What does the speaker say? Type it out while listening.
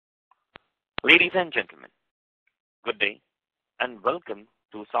Ladies and gentlemen, good day and welcome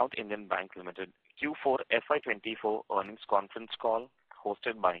to South Indian Bank Limited Q4 FY2024 earnings conference call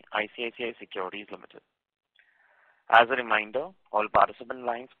hosted by ICICI Securities Limited. As a reminder, all participant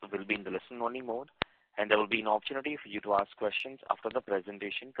lines will be in the listen-only mode and there will be an opportunity for you to ask questions after the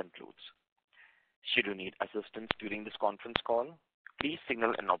presentation concludes. Should you need assistance during this conference call, please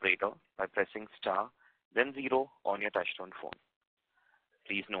signal an operator by pressing star, then 0 on your touchtone phone.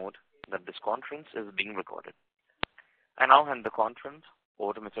 Please note that this conference is being recorded. I now hand the conference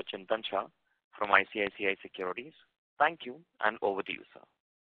over to Mr. Chintan Shah from ICICI Securities. Thank you and over to you, sir.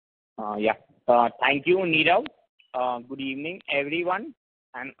 Thank you, Nirav. Good evening, everyone,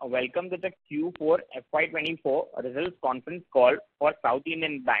 and welcome to the Q4 FY24 results conference call for South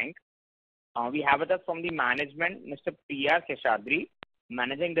Indian Bank. We have with us from the management, Mr. P.R. Seshadri,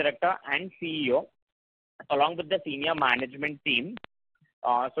 Managing Director and CEO, along with the senior management team.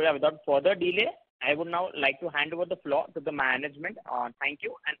 Without further delay, I would now like to hand over the floor to the management. Thank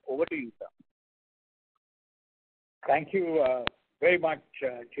you and over to you, sir. Thank you very much,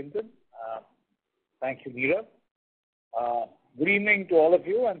 Chintan. Thank you, Nirav. Good evening to all of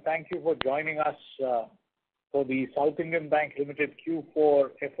you and thank you for joining us for the South Indian Bank Limited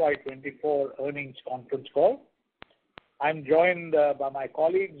Q4 FY24 earnings conference call. I'm joined by my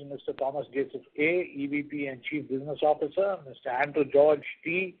colleagues, Mr. Thomas Joseph K., EVP and Chief Business Officer, Mr. Andrew George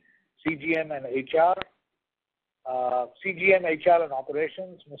T., CGM and HR, CGM, HR and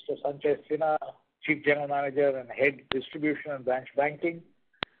Operations, Mr. Sanchay Sinha, Chief General Manager and Head Distribution and Branch Banking,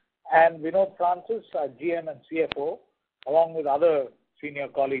 and Vinod Francis, our GM and CFO, along with other senior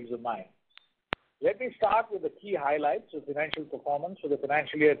colleagues of mine. Let me start with the key highlights of financial performance for the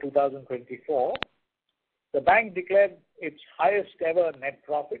financial year 2024. The bank declared its highest ever net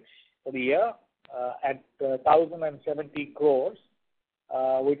profits for the year at 1,070 crores,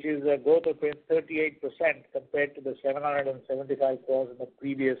 which is a growth of 38% compared to the 775 crores in the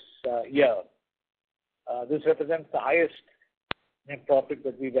previous year. This represents the highest net profit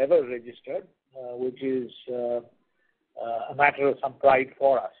that we've ever registered, which is a matter of some pride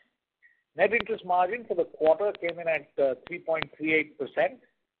for us. Net interest margin for the quarter came in at 3.38%.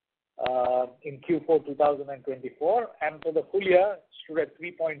 In Q4 2024 and for the full year stood at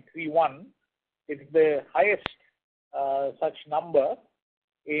 3.31. It's the highest such number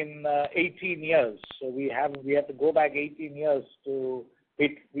in 18 years. So we have to go back 18 years to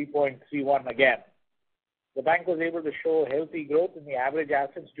hit 3.31 again. The bank was able to show healthy growth in the average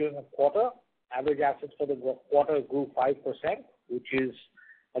assets during the quarter. Average assets for the quarter grew 5%, which is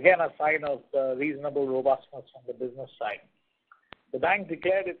again a sign of reasonable robustness on the business side. The bank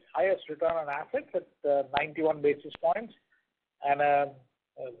declared its highest return on assets at 91 basis points and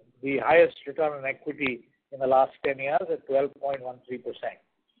the highest return on equity in the last 10 years at 12.13%.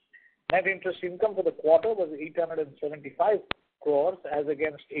 Net interest income for the quarter was 875 crores as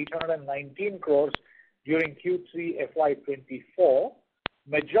against 819 crores during Q3 FY24.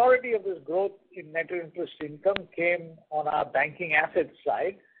 Majority of this growth in net interest income came on our banking assets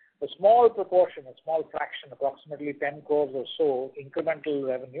side. A small proportion, a small fraction, approximately 10 crores or so, incremental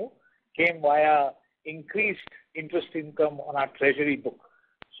revenue came via increased interest income on our treasury book.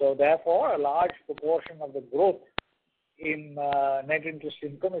 So therefore, a large proportion of the growth in net interest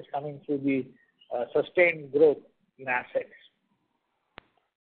income is coming through the sustained growth in assets.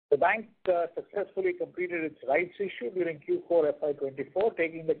 The bank successfully completed its rights issue during Q4 FY24,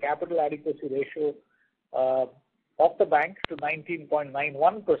 taking the capital adequacy ratio of the bank to 19.91%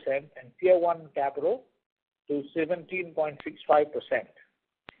 and Tier 1 capital to 17.65%.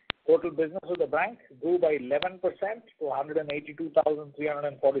 Total business of the bank grew by 11% to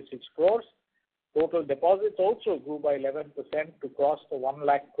 182,346 crores. Total deposits also grew by 11% to cross the 1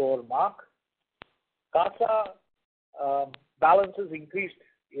 lakh crore mark. CASA balances increased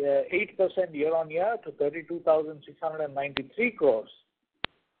 8% year on year to 32,693 crores.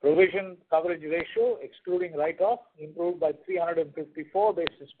 Provision coverage ratio, excluding write-off, improved by 354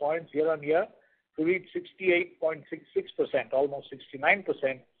 basis points year on year to reach 68.66%, almost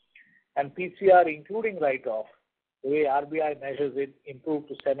 69%, and PCR, including write-off, the way RBI measures it, improved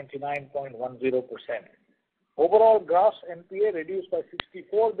to 79.10%. Overall gross NPA reduced by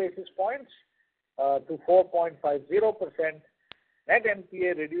 64 basis points to 4.50%. Net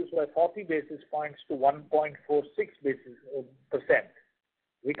NPA reduced by 40 basis points to 1.46%.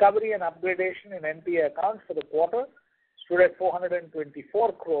 Recovery and upgradation in NPA accounts for the quarter stood at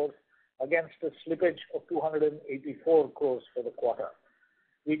 424 crores against a slippage of 284 crores for the quarter.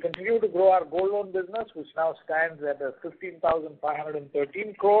 We continue to grow our gold loan business, which now stands at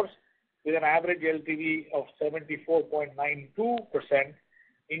 15,513 crores with an average LTV of 74.92%,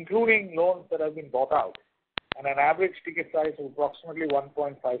 including loans that have been bought out, and an average ticket size of approximately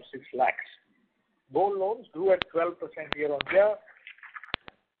 1.56 lakhs. Gold loans grew at 12% year-on-year.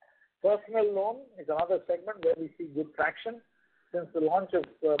 Personal loan is another segment where we see good traction. Since the launch of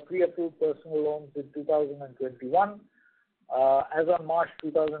pre-approved personal loans in 2021, as on March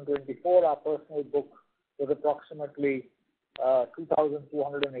 2024, our personal book was approximately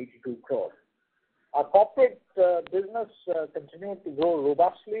 2,282 crores. Our corporate business continued to grow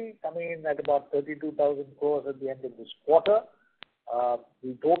robustly, coming in at about 32,000 crores at the end of this quarter.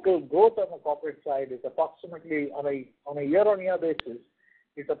 The total growth on the corporate side is approximately, on a year-on-year basis,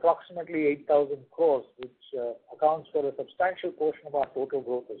 is approximately 8,000 crores, which accounts for a substantial portion of our total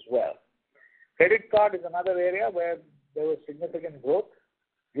growth as well. Credit card is another area where there was significant growth.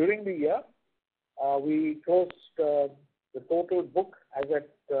 During the year, we closed the total book as at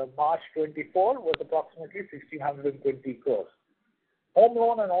March 24 was approximately 1,620 crores. Home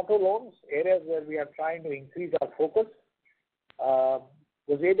loan and auto loans, areas where we are trying to increase our focus,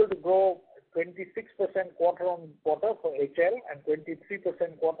 was able to grow 26% quarter-on-quarter for HL and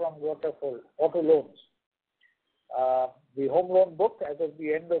 23% quarter-on-quarter for auto loans. The home loan book as of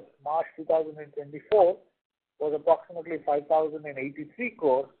the end of March 2024 was approximately 5,083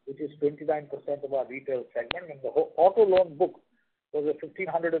 crores, which is 29% of our retail segment, and the auto loan book was at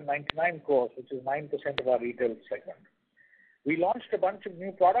 1,599 crores, which is 9% of our retail segment. We launched a bunch of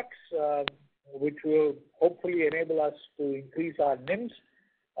new products which will hopefully enable us to increase our NIMs.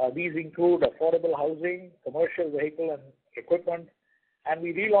 These include affordable housing, commercial vehicle and equipment, and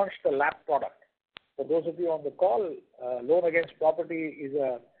we relaunched the LAP product. For those of you on the call, loan against property is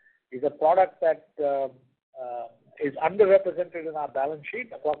a product that is underrepresented in our balance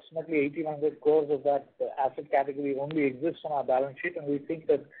sheet. Approximately 1,800 crores of that asset category only exists on our balance sheet, and we think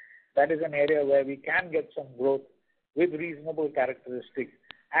that that is an area where we can get some growth with reasonable characteristics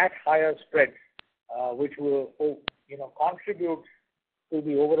at higher spreads, which will contribute to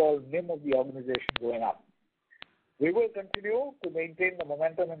the overall NIM of the organization going up. We will continue to maintain the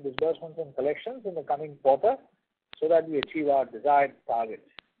momentum in disbursements and collections in the coming quarter so that we achieve our desired targets.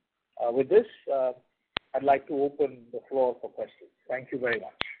 With this, I'd like to open the floor for questions. Thank you very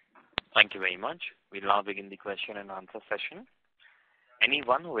much. Thank you very much. We'll now begin the question and answer session.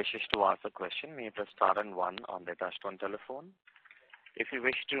 Anyone who wishes to ask a question may press star and one on their touchtone telephone. If you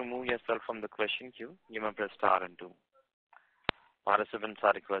wish to remove yourself from the question queue, you may press star and two. Participants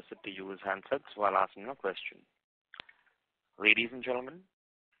are requested to use handsets while asking a question. Ladies and gentlemen,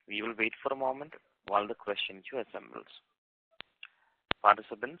 we will wait for a moment while the question queue assembles.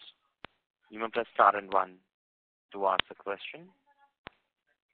 Participants, you may press star and one to ask a question.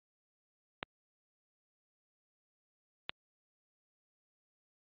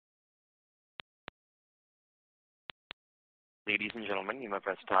 Ladies and gentlemen, you may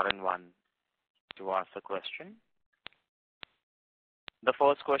press star and one to ask a question. The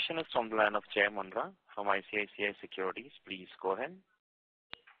first question is from the line of Jay Mundra from ICICI Securities. Please go ahead.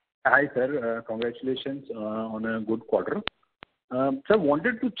 Hi, sir. Congratulations on a good quarter. Sir,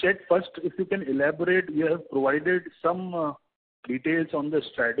 wanted to check first if you can elaborate. You have provided some details on the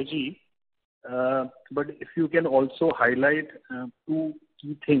strategy, but if you can also highlight two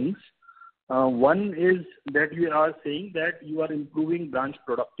key things. One is that you are saying that you are improving branch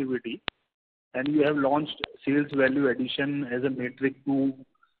productivity, and you have launched sales value addition as a metric to,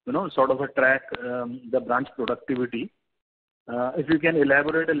 sort of track the branch productivity. If you can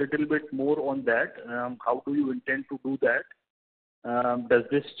elaborate a little bit more on that, how do you intend to do that? Does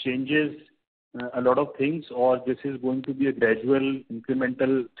this changes a lot of things, or this is going to be a gradual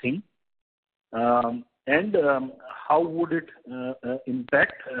incremental thing? And how would it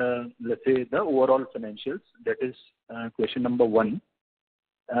impact, let's say, the overall financials? That is question number one.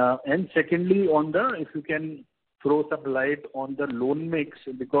 And secondly, if you can throw some light on the loan mix,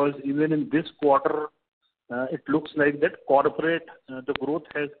 because even in this quarter, it looks like that corporate, the growth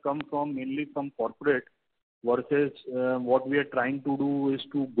has come mainly from corporate, versus what we are trying to do is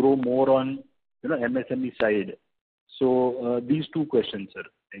to grow more on MSME side. So these two questions, sir.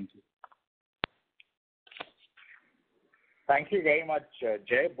 Thank you. Thank you very much,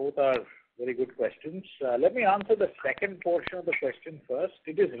 Jay. Both are very good questions. Let me answer the second portion of the question first.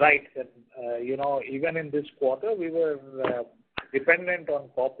 It is right that, even in this quarter, we were dependent on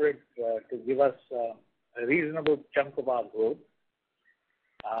corporate to give us a reasonable chunk of our growth.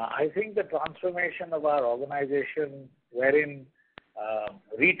 I think the transformation of our organization, wherein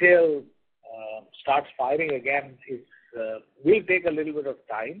retail starts firing again, will take a little bit of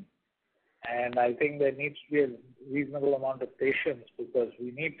time. And I think there needs to be a reasonable amount of patience, because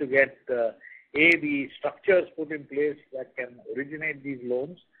we need to get A, the structures put in place that can originate these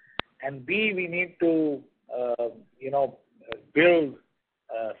loans, and B, we need to, build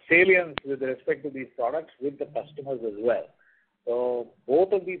salience with respect to these products with the customers as well. So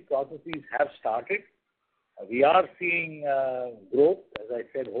both of these processes have started. We are seeing growth. As I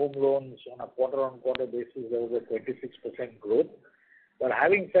said, home loans on a quarter-on-quarter basis, there was a 26% growth. But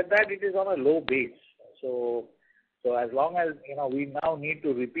having said that, it is on a low base. So as long as, we now need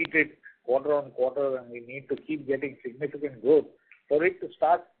to repeat it quarter-on-quarter, and we need to keep getting significant growth for it to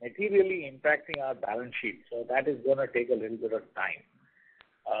start materially impacting our balance sheet. So that is going to take a little bit of time.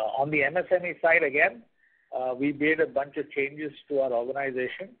 On the MSME side, again, we made a bunch of changes to our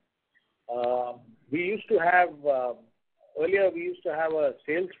organization. Earlier we used to have a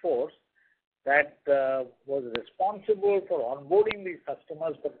sales force that was responsible for onboarding these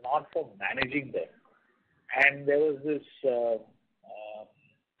customers, but not for managing them. And there was this, for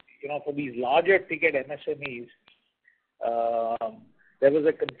these larger ticket MSMEs, there was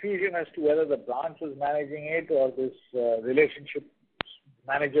a confusion as to whether the branch was managing it or this relationship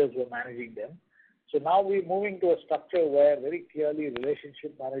managers were managing them. So now we're moving to a structure where very clearly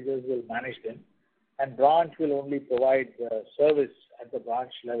relationship managers will manage them, and branch will only provide service at the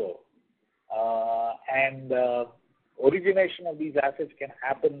branch level. And origination of these assets can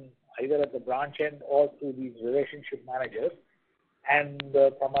happen either at the branch end or through these relationship managers. And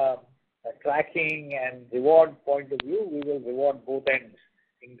from a tracking and reward point of view, we will reward both ends,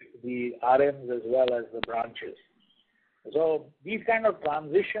 the RMs as well as the branches. So these kind of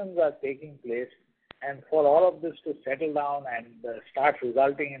transitions are taking place, and for all of this to settle down and start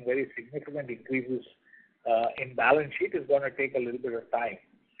resulting in very significant increases in balance sheet is going to take a little bit of time.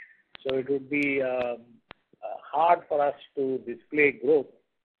 So it would be hard for us to display growth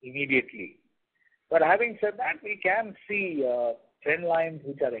immediately. But having said that, we can see trend lines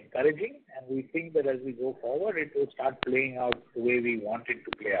which are encouraging, and we think that as we go forward, it will start playing out the way we want it to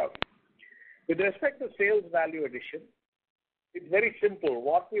play out. With respect to sales value addition, it's very simple.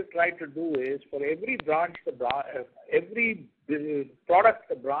 What we've tried to do is for every branch, every product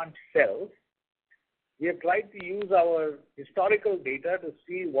the branch sells, we have tried to use our historical data to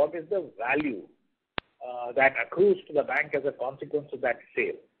see what is the value that accrues to the bank as a consequence of that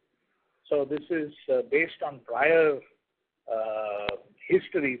sale. So this is based on prior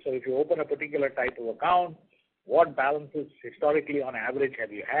history. So if you open a particular type of account, what balances historically on average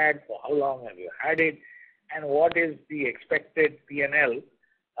have you had, for how long have you had it, and what is the expected P&L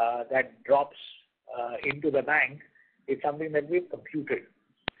that drops into the bank is something that we've computed.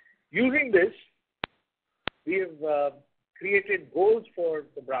 Using this, we've created goals for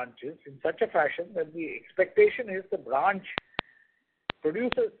the branches in such a fashion that the expectation is the branch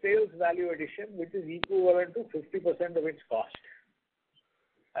produces sales value addition which is equivalent to 50% of its cost.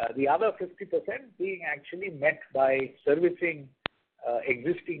 The other 50% being actually met by servicing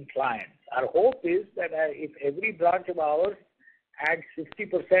existing clients. Our hope is that if every branch of ours adds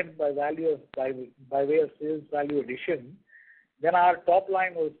 50% by way of sales value addition, then our top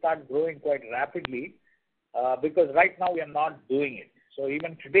line will start growing quite rapidly because right now we are not doing it. So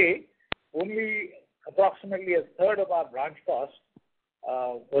even today, only approximately a third of our branch cost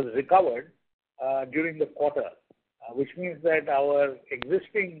was recovered during the quarter, which means that our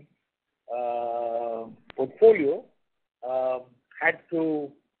existing portfolio had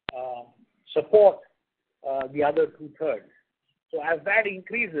to support the other two-thirds. So as that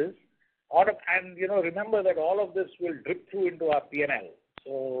increases, and remember that all of this will drip through into our P&L.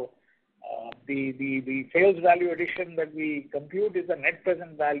 So the sales value addition that we compute is the net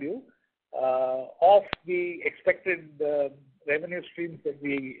present value of the expected revenue streams that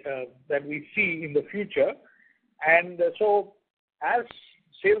we see in the future. And so as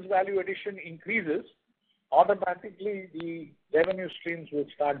sales value addition increases, automatically the revenue streams will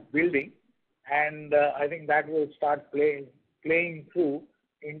start building, and I think that will start playing through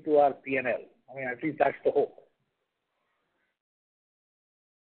into our P&L. I mean, at least that's the hope.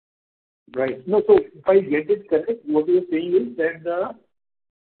 Right. No, so if I get it correct, what you're saying is that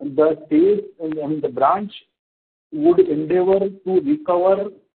the sales and the branch would endeavor to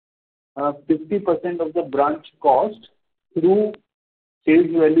recover 50% of the branch cost through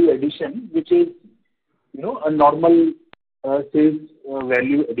sales value addition, which is a normal sales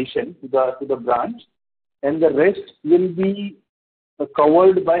value addition to the branch, and the rest will be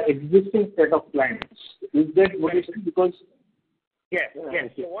covered by existing set of clients. Is that what you're saying? Because yes.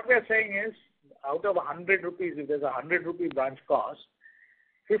 So what we're saying is, out of 100 rupees, if there's a 100 rupee branch cost,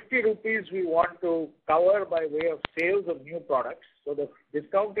 50 rupees we want to cover by way of sales of new products. So the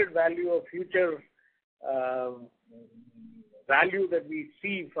discounted value of future value that we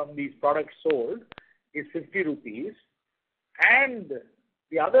see from these products sold is 50 rupees, and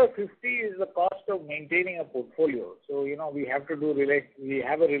the other 50 is the cost of maintaining a portfolio. So, we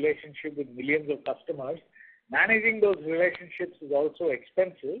have a relationship with millions of customers. Managing those relationships is also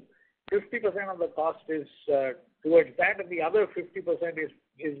expensive. 50% of the cost is towards that, and the other 50%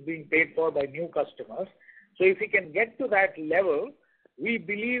 is being paid for by new customers. So if we can get to that level, we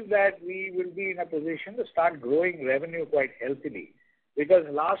believe that we will be in a position to start growing revenue quite healthily. Because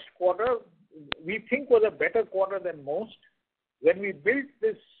last quarter, we think was a better quarter than most. When we built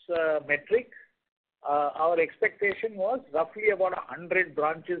this metric, our expectation was roughly about 100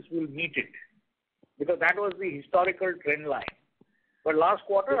 branches will meet it, because that was the historical trend line. But last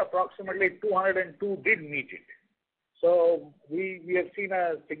quarter, approximately 202 did meet it. So we have seen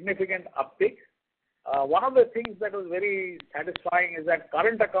a significant uptick. One of the things that was very satisfying is that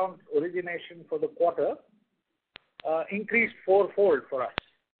current account origination for the quarter increased fourfold for us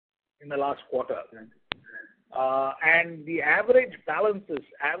in the last quarter. And the average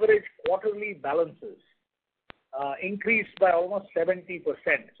quarterly balances increased by almost 70%.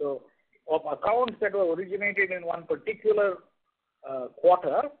 So of accounts that were originated in one particular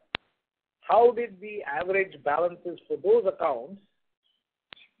quarter, how did the average balances for those accounts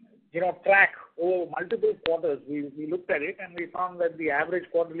track over multiple quarters? We looked at it and we found that the average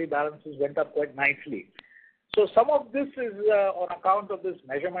quarterly balances went up quite nicely. So some of this is on account of this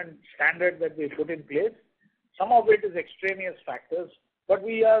measurement standard that we put in place. Some of it is extraneous factors, but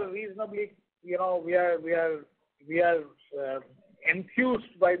we are reasonably, we are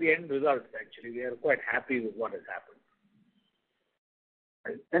enthused by the end results. Actually, we are quite happy with what has happened.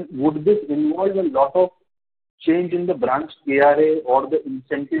 And would this involve a lot of change in the branch KRA or the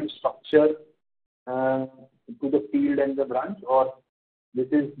incentive structure to the field and the branch, or this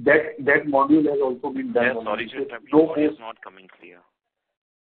is that module has also been done? Yeah, sorry to interrupt. Your audio is not coming clear.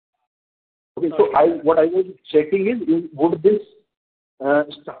 Okay, so what I was checking is would this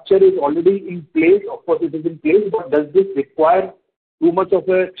structure is already in place? Of course, it is in place, but does this require too much of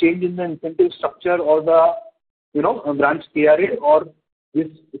a change in the incentive structure or the branch KRA, or this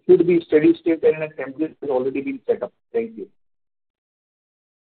should be steady state and a template has already been set up? Thank you.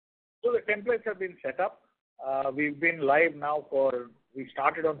 So the templates have been set up. We've been live now we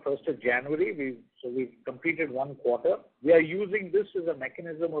started on 1st of January. We've completed one quarter. We are using this as a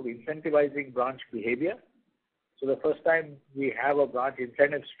mechanism of incentivizing branch behavior. So the first time we have a branch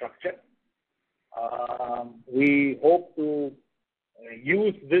incentive structure. We hope to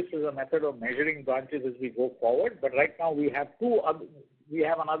use this as a method of measuring branches as we go forward. But right now we have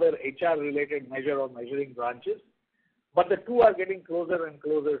another HR-related measure of measuring branches, but the two are getting closer and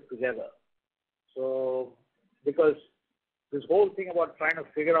closer together. So because this whole thing about trying to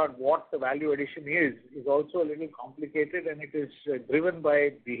figure out what the value addition is also a little complicated, and it is driven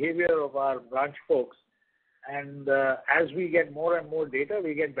by behavior of our branch folks. And as we get more and more data,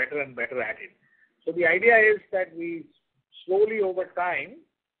 we get better and better at it. So the idea is that we slowly over time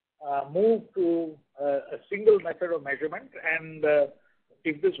move to a single method of measurement, and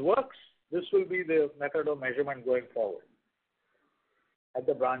if this works, this will be the method of measurement going forward at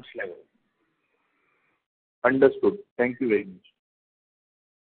the branch level. Understood. Thank you very much.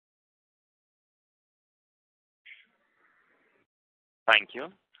 Thank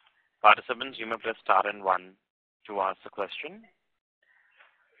you. Participants, you may press star and 1 to ask the question.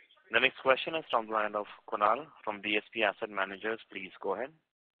 The next question is from the line of Kunal from DSP Asset Managers. Please go ahead.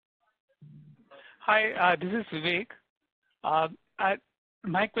 Hi, this is Vivek.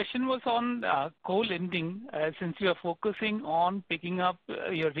 My question was on co-lending. Since you are focusing on picking up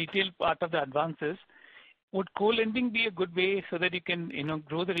your retail part of the advances, would co-lending be a good way so that you can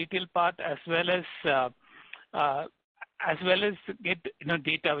grow the retail part as well as get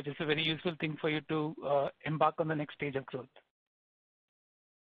data, which is a very useful thing for you to embark on the next stage of growth?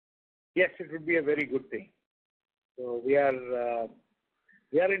 Yes, it would be a very good thing. So we are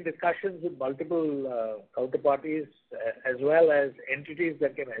in discussions with multiple counterparties as well as entities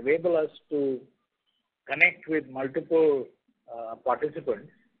that can enable us to connect with multiple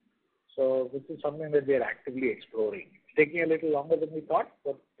participants. So this is something that we are actively exploring. It's taking a little longer than we thought,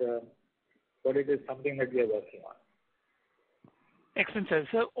 but it is something that we are working on. Excellent, sir.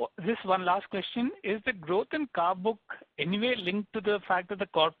 So this one last question. Is the growth in car book anyway linked to the fact that the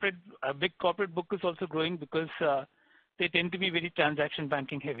big corporate book is also growing because they tend to be very transaction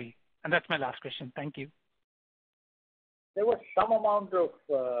banking heavy? And that's my last question. Thank you. There was some amount of,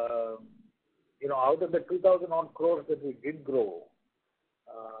 out of the 2,000 odd crores that we did grow,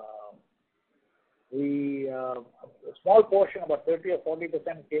 a small portion, about 30 or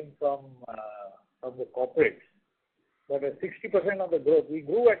 40% came from the corporate. but 60% of the growth, we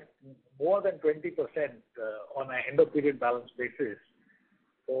grew at more than 20% on an end of period balance basis.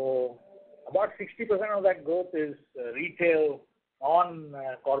 So about 60% of that growth is retail on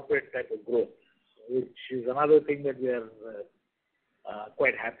corporate type of growth, which is another thing that we are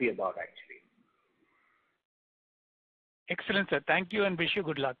quite happy about actually. Excellent, sir. Thank you and wish you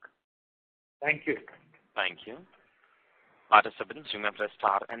good luck. Thank you. Thank you. Participants, you may press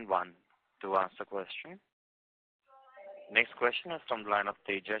star and 1 to ask a question. Next question is from the line of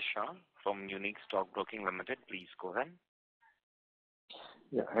Tejas Shah from Unique Stock Broking Limited. Please go ahead.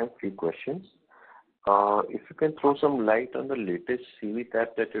 Yeah, I have a few questions. If you can throw some light on the latest CV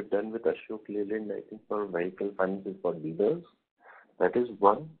tab that you've done with Ashok Leyland, I think for vehicle finances for dealers. That is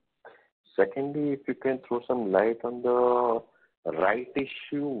one. Secondly, if you can throw some light on the right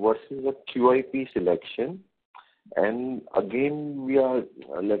issue versus the QIP selection. And again, we are,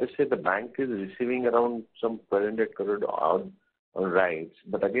 let us say the bank is receiving around some 1,200 crore on rights,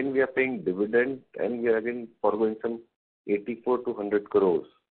 but again, we are paying dividend and we are again foregoing some 84 to 100 crores.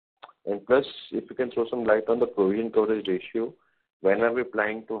 And plus, if you can throw some light on the provision coverage ratio, when are we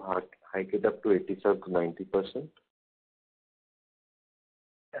planning to hike it up to 87 to 90%?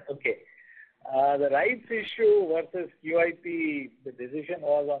 Okay. The rights issue versus QIP, the decision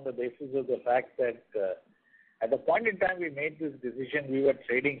was on the basis of the fact that at the point in time we made this decision, we were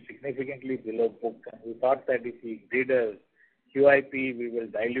trading significantly below book, and we thought that if we did a QIP, we will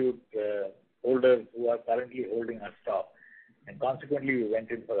dilute holders who are currently holding our stock, and consequently we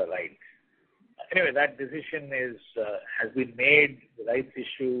went in for the rights. Anyway, that decision has been made. The rights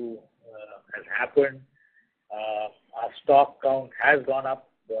issue has happened. Our stock count has gone up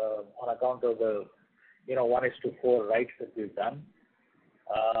on account of the 1:4 rights that we've done.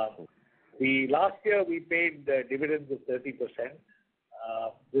 The last year we paid dividends of 30%.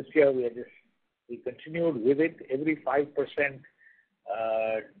 This year we continued with it. Every 5%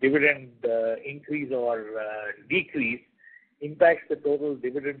 dividend increase or decrease impacts the total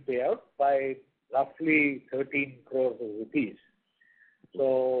dividend payout by roughly 13 crores of rupees.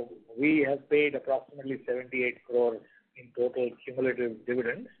 So we have paid approximately 78 crores in total cumulative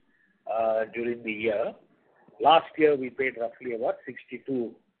dividends during the year. Last year we paid roughly about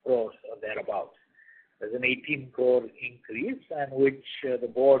 62 crores or thereabouts. There's an 18 crore increase, and which the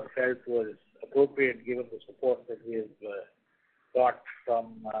board felt was appropriate given the support that we have got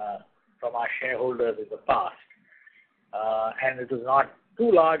from our shareholders in the past. And it is not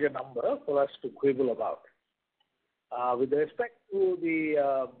too large a number for us to quibble about. With respect to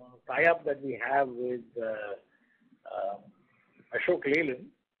the tie-up that we have with Ashok Leyland,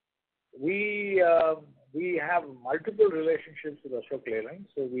 we have multiple relationships with Ashok Leyland,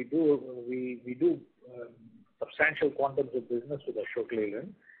 so we do substantial quantities of business with Ashok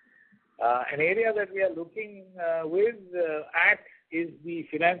Leyland. An area that we are looking at is the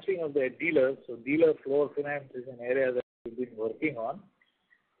financing of their dealers. So dealer floor finance is an area that we've been working on,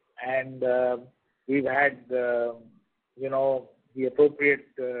 and we've had the appropriate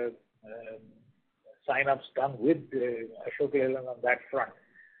sign-ups done with Ashok Leyland on that front.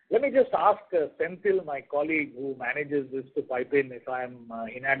 Let me just ask Senthil, my colleague who manages this, to pipe in if I'm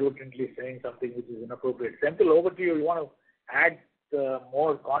inadvertently saying something which is inappropriate. Senthil, over to you. You want to add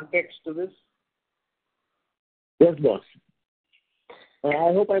more context to this? Yes, boss.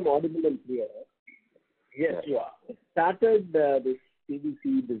 I hope I'm audible and clear. Yes, you are. I started this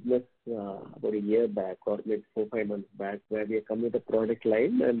CBC business about a year back, or maybe 4-5 months back, where we come with a product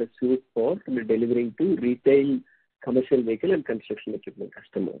line and a suite for delivering to retail, commercial vehicle and construction equipment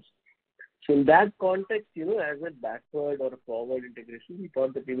customers. So in that context, as a backward or a forward integration, we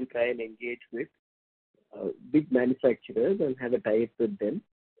thought that we will try and engage with big manufacturers and have a tie-up with them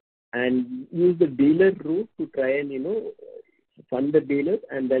and use the dealer route to try and, fund the dealer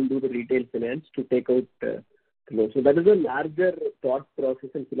and then do the retail finance to take out loans. So that is a larger thought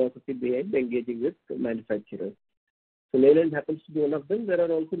process and philosophy behind engaging with manufacturers. So Leyland happens to be one of them. There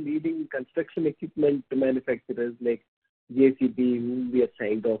are also leading construction equipment manufacturers like JCB, whom we are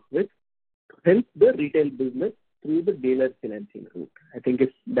signed off with, to help the retail business through the dealer financing route. I think if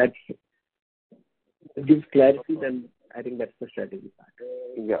that gives clarity, then I think that's the strategy part.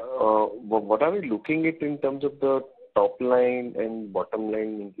 Yeah. What are we looking at in terms of the top line and bottom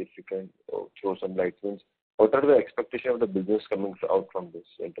line, if you can throw some light? What are the expectations of the business coming out from this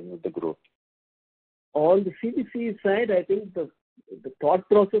in terms of the growth? On the CBC side, I think the thought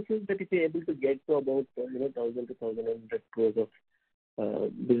process is that if you're able to get to about 1,000 to 1,100 crores of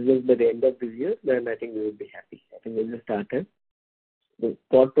business by the end of this year, then I think we will be happy. I think we'll just start it. The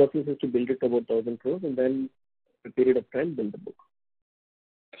thought process is to build it to about 1,000 crores and then for a period of time build the book.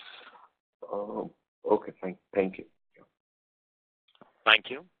 Okay, fine. Thank you. Thank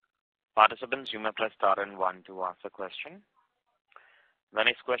you. Participants, you may press star and one to ask a question. The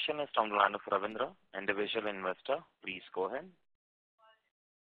next question is from the line of Ravindra, individual investor. Please go ahead.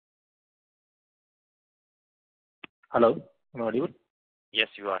 Hello, am I audible? Yes,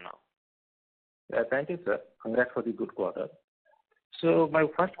 you are now. Thank you, sir. Congrats for the good quarter. So my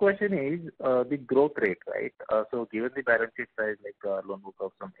first question is the growth rate, right? So given the balance sheet size, like loan book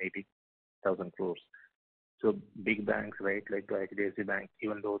of some 80,000 crores, so big banks, right, like HDFC Bank,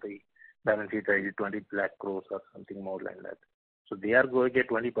 even though the balance sheet size is 20 lakh crores or something more like that, so they are going at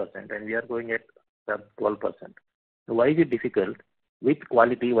 20% and we are going at 12%. So why is it difficult? With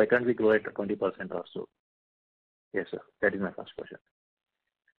quality, why can't we grow at 20% or so? Yes, sir. That is my first question.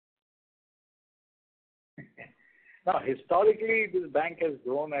 Now, historically, this bank has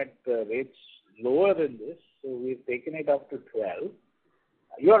grown at rates lower than this, so we've taken it up to 12.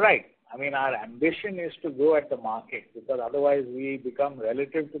 You're right. I mean, our ambition is to grow at the market, because otherwise we become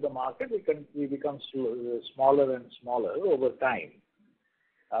relative to the market, we become smaller and smaller over time.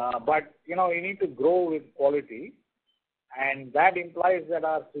 But, you need to grow with quality, and that implies that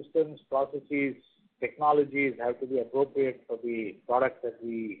our systems, processes, technologies have to be appropriate for the products that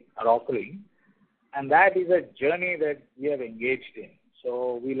we are offering. And that is a journey that we have engaged in.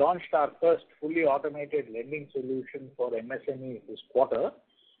 So we launched our first fully automated lending solution for MSME this quarter,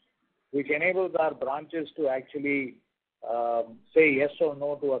 which enables our branches to actually say yes or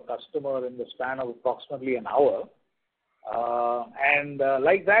no to a customer in the span of approximately an hour.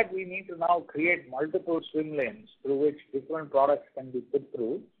 Like that, we need to now create multiple swim lanes through which different products can be put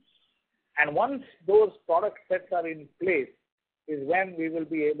through. And once those product sets are in place, is when we will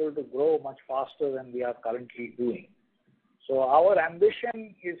be able to grow much faster than we are currently doing. So our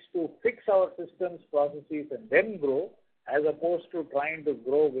ambition is to fix our systems, processes, and then grow, as opposed to trying to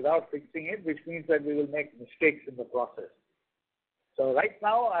grow without fixing it, which means that we will make mistakes in the process. So right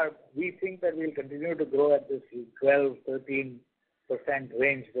now, we think that we'll continue to grow at this 12-13%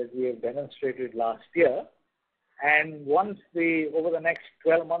 range that we have demonstrated last year. And once over the next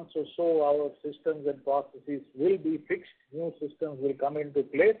 12 months or so, our systems and processes will be fixed, new systems will come into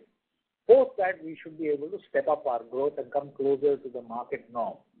place. Post that, we should be able to step up our growth and come closer to the market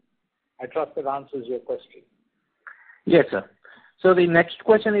norm. I trust that answers your question. Yes, sir. So the next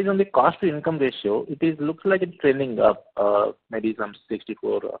question is on the cost to income ratio. Looks like it's trending up, maybe some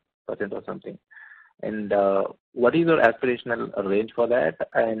 64% or something. And what is your aspirational range for that?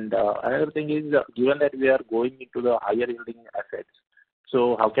 And another thing is, given that we are going into the higher yielding assets,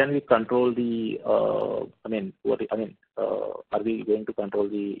 so how can we control the? Are we going to control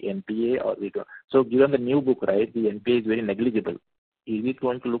the NPA or we don't? So given the new book, right, the NPA is very negligible. Is it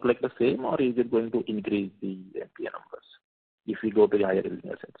going to look like the same, or is it going to increase the NPA numbers if we go to the higher yielding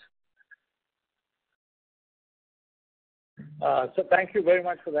assets? So thank you very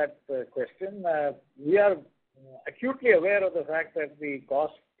much for that question. We are acutely aware of the fact that the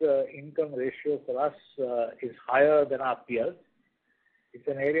cost-income ratio for us is higher than our peers. It's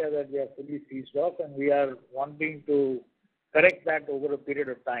an area that we are fully seized of, and we are wanting to correct that over a period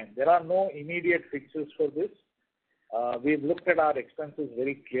of time. There are no immediate fixes for this. We've looked at our expenses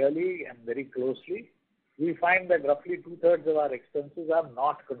very clearly and very closely. We find that roughly 2/3 of our expenses are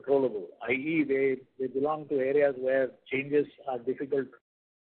not controllable, i.e. they belong to areas where changes are difficult.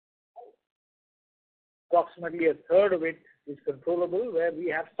 Approximately 1/3 of it is controllable, where we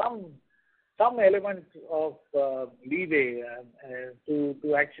have some element of leeway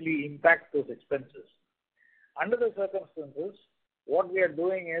to actually impact those expenses. Under the circumstances, what we are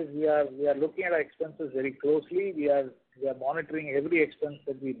doing is we are looking at our expenses very closely. We are monitoring every expense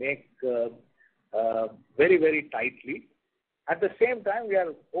that we make very, very tightly. At the same time, we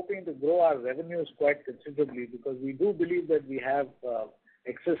are hoping to grow our revenues quite considerably, because we do believe that we have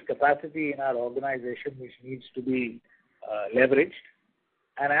excess capacity in our organization which needs to be leveraged.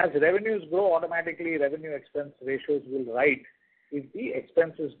 And as revenues grow, automatically revenue expense ratios will rise if the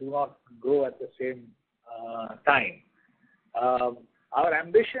expenses do not grow at the same time. Our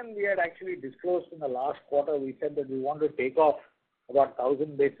ambition, we had actually disclosed in the last quarter. We said that we want to take off about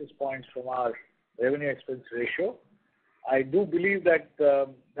 1,000 basis points from our revenue expense ratio. I do believe that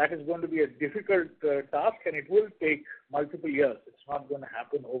that is going to be a difficult task, and it will take multiple years. It's not going to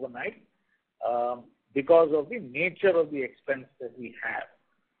happen overnight because of the nature of the expense that we have.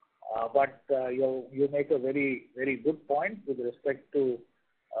 But you make a very, very good point with respect to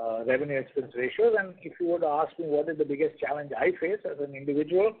revenue expense ratios. And if you were to ask me what is the biggest challenge I face as an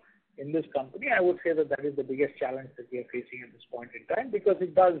individual in this company, I would say that that is the biggest challenge that we are facing at this point in time, because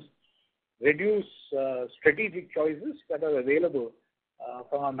it does reduce strategic choices that are available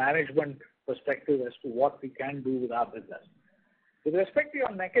from a management perspective as to what we can do with our business. With respect to your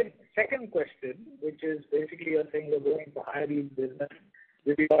second question, which is basically you're saying you're going to higher yield business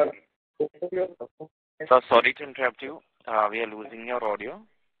with your portfolio. Sir, sorry to interrupt you. We are losing your audio.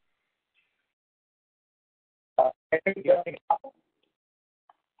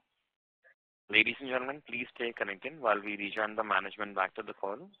 Ladies and gentlemen, please stay connected while we rejoin the management back to the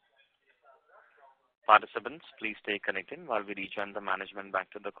call. Participants, please stay connected while we rejoin the management back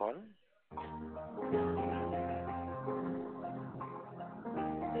to the call.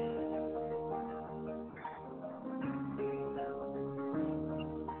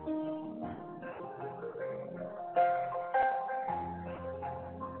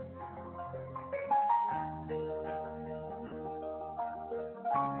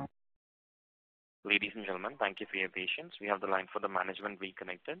 Ladies and gentlemen, thank you for your patience. We have the line for the management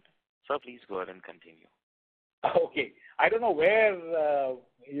reconnected. Sir, please go ahead and continue. Okay. I don't know where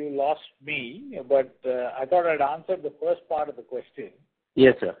you lost me, but I thought I'd answered the first part of the question.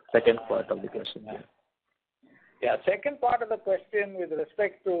 Yes, sir. Second part of the question. Yeah, second part of the question with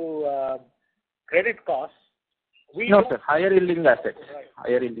respect to credit costs. No, sir. Higher yielding assets. Right.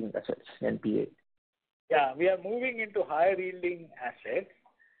 Higher yielding assets, NPA. Yeah, we are moving into higher yielding assets.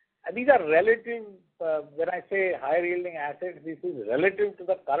 And these are relative, when I say higher yielding assets, this is relative to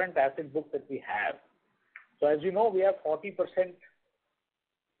the current asset book that we have. So as you know, we have 40%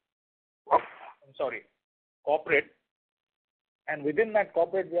 corporate. And within that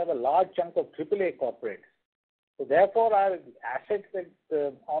corporate, we have a large chunk of AAA corporate. So therefore, our assets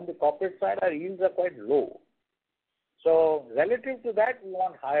that on the corporate side, our yields are quite low. So relative to that, we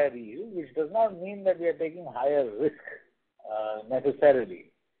want higher yield, which does not mean that we are taking higher risk necessarily.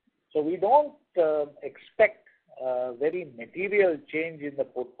 So we don't expect very material change in the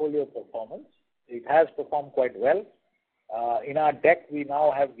portfolio performance. It has performed quite well. In our deck, we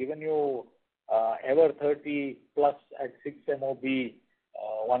now have given you ever 30 plus at 6 MOB,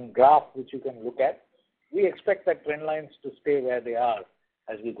 one graph which you can look at. We expect that trend lines to stay where they are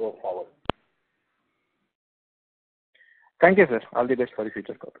as we go forward. Thank you, sir. All the best for the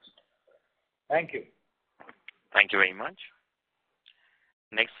future quarters. Thank you. Thank you very much.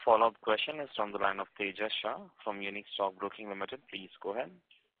 Next follow-up question is from the line of Tejas Shah from Unique Stock Broking Limited. Please go ahead.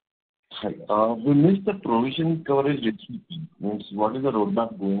 Hi. We missed the provision coverage ratio. Means what is the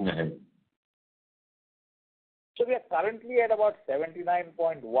roadmap going ahead? So we are currently at about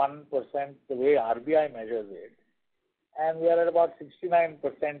 79.1% the way RBI measures it. And we are at about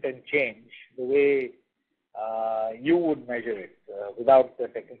 69% and change the way you would measure it without the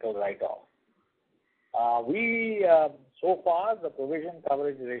technical write-off. So far, the provision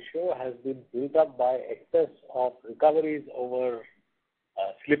coverage ratio has been built up by excess of recoveries over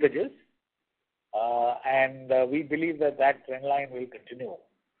slippages. And we believe that trend line will continue.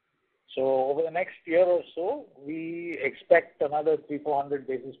 So over the next year or so, we expect another 300-400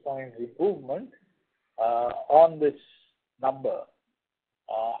 basis points improvement on this number.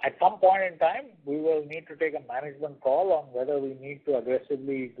 At some point in time, we will need to take a management call on whether we need to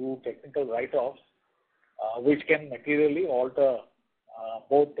aggressively do technical write-offs, which can materially alter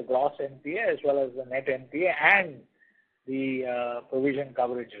both the gross NPA as well as the net NPA and the provision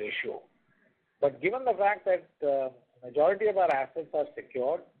coverage ratio. But given the fact that the majority of our assets are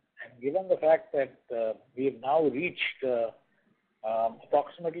secured, and given the fact that we have now reached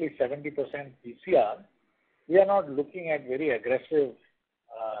approximately 70% PCR, we are not looking at very aggressive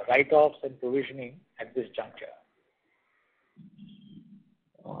write-offs and provisioning at this juncture.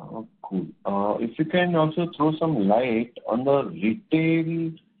 Cool. If you can also throw some light on the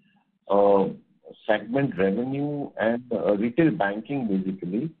retail segment revenue and retail banking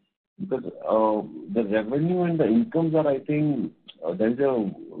basically, because the revenue and the incomes are, I think, there is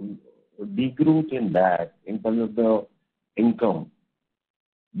a degrowth in that in terms of the income.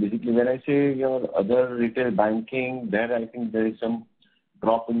 Basically, when I say your other retail banking, there I think there is some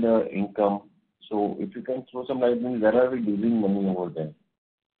drop in the income. So if you can throw some light on where are we losing money over there?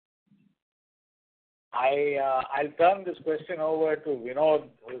 I'll turn this question over to Vinod,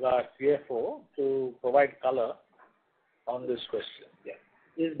 who is our CFO, to provide color on this question. Yeah.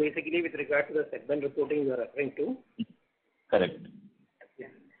 This is basically with regard to the segment reporting you are referring to. Correct. Yeah.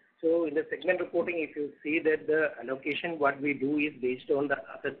 So in the segment reporting, if you see that the allocation, what we do is based on the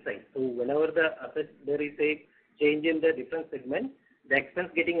asset side. So whenever the asset, there is a change in the different segment, the expense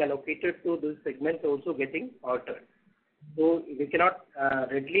getting allocated to this segment also getting altered. So we cannot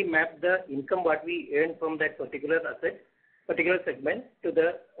readily map the income what we earn from that particular asset, particular segment to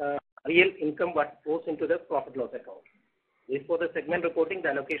the real income what goes into the profit loss account. Therefore, the segment reporting, the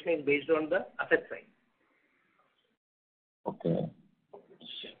allocation is based on the asset side. Okay.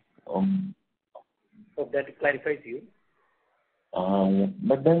 Hope that clarifies you.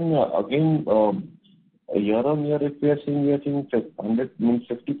 But then again, year on year, if we are seeing 100 means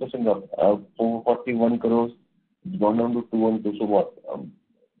 50% of 441 crores, it's gone down to 212. So what?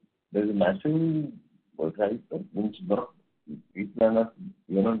 There is a massive right? Means you're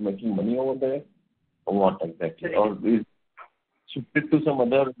not making money over there, or what exactly? Or is shifted to some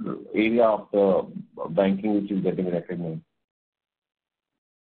other area of the banking which is getting recognized?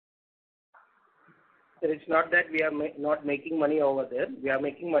 It's not that we are not making money over there. We are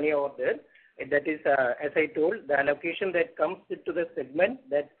making money over there. That is, as I told, the allocation that comes into the segment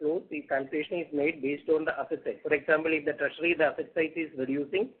that flows, the calculation is made based on the asset side. For example, if the treasury, the asset size is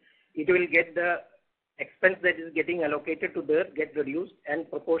reducing, it will get the expense that is getting allocated to there get reduced, and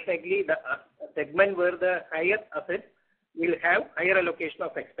proportionately the segment where the higher assets will have higher allocation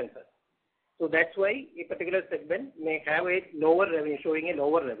of expenses. So that's why a particular segment may have a lower revenue, showing a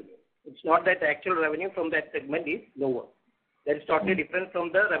lower revenue. It's not that the actual revenue from that segment is lower. That is totally different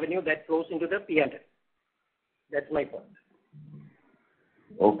from the revenue that flows into the P&L. That's my point.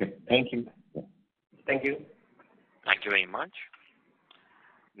 Okay. Thank you. Thank you. Thank you very much.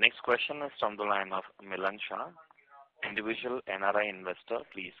 Next question is from the line of Milan Shah, individual NRI investor.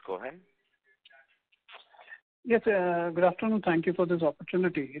 Please go ahead. Yes, good afternoon. Thank you for this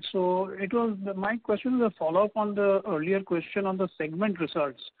opportunity. So my question is a follow-up on the earlier question on the segment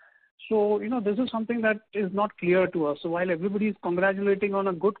results. So, this is something that is not clear to us. So while everybody is congratulating on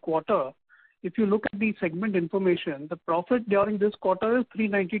a good quarter, if you look at the segment information, the profit during this quarter is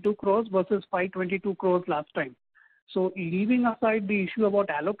 392 crores versus 522 crores last time. So leaving aside the issue about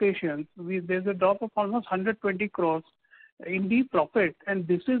allocations, there's a drop of almost 120 crores in the profit, and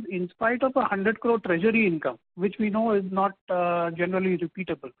this is in spite of 100 crore treasury income, which we know is not generally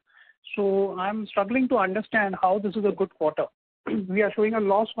repeatable. So I'm struggling to understand how this is a good quarter. We are showing a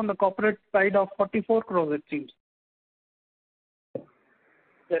loss on the corporate side of 44 crores, it seems.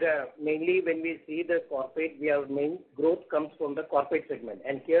 Sir, mainly when we see the corporate, main growth comes from the corporate segment.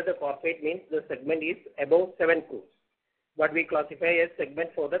 And here the corporate means the segment is above 7 crores. What we classify as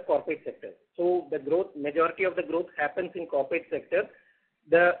segment for the corporate sector. So the majority of the growth happens in corporate sector.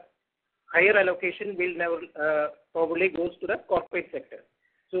 The higher allocation will never probably goes to the corporate sector.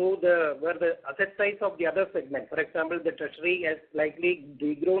 So where the asset size of the other segment, for example, the treasury has likely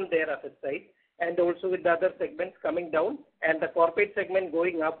degrown their asset size, and also with the other segments coming down and the corporate segment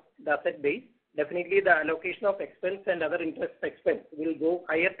going up, the asset base, definitely the allocation of expense and other interest expense will go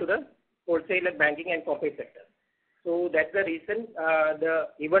higher to the wholesale and banking and corporate sector. So that's the reason,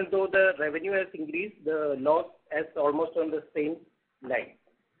 even though the revenue has increased, the loss is almost on the same line,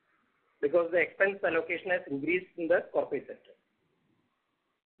 because the expense allocation has increased in the corporate sector.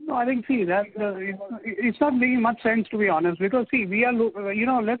 No, I think, that it's not making much sense, to be honest, because we are,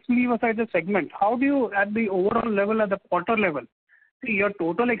 let's leave aside the segment. How do you, at the overall level, at the quarter level, your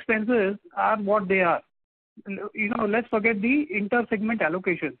total expenses are what they are. Let's forget the inter-segment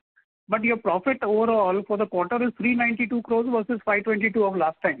allocation. But your profit overall for the quarter is 392 crores versus 522 of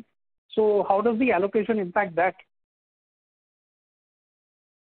last time. So how does the allocation impact that?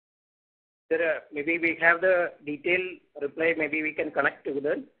 Sir, maybe we have the detailed reply. Maybe we can connect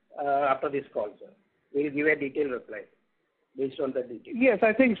together after this call, sir. We'll give a detailed reply based on the details. Yes,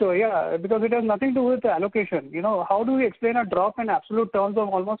 I think so, yeah, because it has nothing to do with the allocation. How do we explain a drop in absolute terms of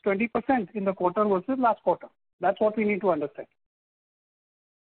almost 20% in the quarter versus last quarter? That's what we need to understand.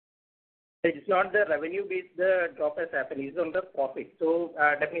 It's not the revenue base the drop has happened. It's on the profit. So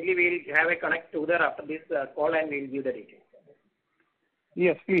definitely we'll have a connect together after this call, and we'll give the details.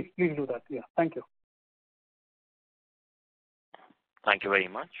 Yes, please do that. Yeah, thank you. Thank you very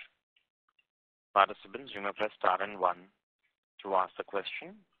much. Participants, you may press star and 1 to ask the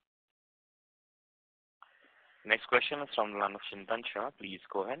question. Next question is from the line of Chintan Shah. Please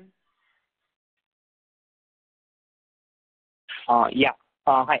go ahead.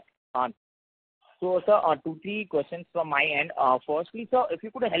 Hi. So, sir, 2-3 questions from my end. Firstly, sir, if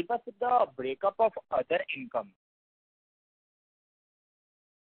you could help us with the breakup of other income.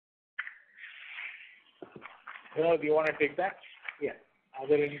 Do you want to take that? Yeah.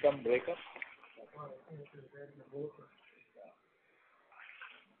 Other income breakup.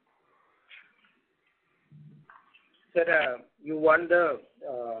 Sir, you want the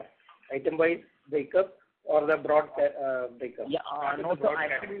item-wise breakup or the broad breakup? Yeah, no, sir,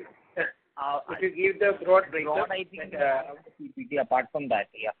 actually, if you give the broad breakup, I think PPT apart from that,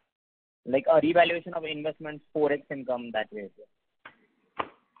 yeah. Like a revaluation of investments, forex income, that way.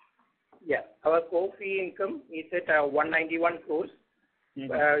 Yeah, our core fee income is at 191 crores.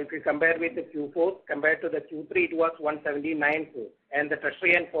 If you compare with the Q4, compared to the Q3, it was 179 crores. And the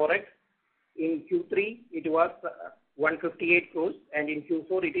treasury and forex in Q3, it was 158 crores, and in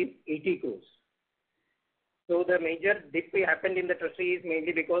Q4 it is 80 crores. So the major dip happened in the treasury is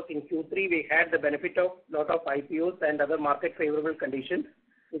mainly because in Q3 we had the benefit of lot of IPOs and other market favorable conditions,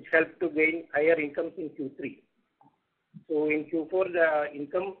 which helped to gain higher incomes in Q3. So in Q4 the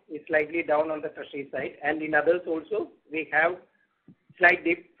income is slightly down on the treasury side, and in others also we have slight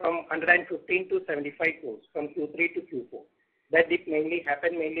dip from 115 to 75 crores from Q3 to Q4. That dip mainly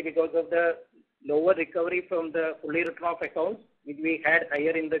happened because of the lower recovery from the fully written off accounts, which we had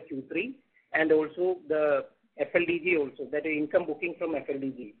higher in the Q3, and also the FLDG also, that is income booking from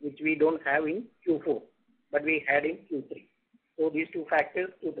FLDG, which we don't have in Q4, but we had in Q3. So these two,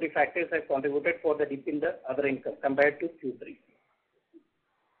 three factors have contributed for the dip in the other income compared to Q3.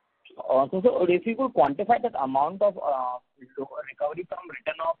 So if you could quantify that amount of recovery from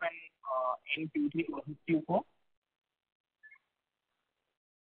written off and in Q3 versus Q4?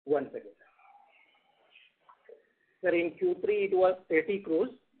 One second. Sir, in Q3 it was 30 crores,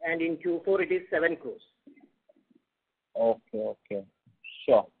 and in Q4 it is 7 crores. Okay.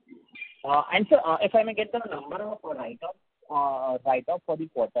 Sure. And sir, if I may get the number of write-off for the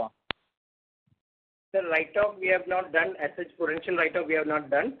quarter. The write-off we have not done, as such potential write-off we have not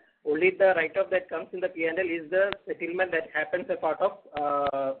done. Only the write-off that comes in the P&L is the settlement that happens as part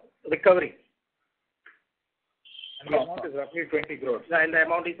of recovery. And the amount is roughly 20 crores. And the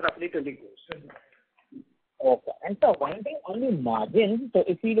amount is roughly 20 crores. Okay. And so one thing on the margins, so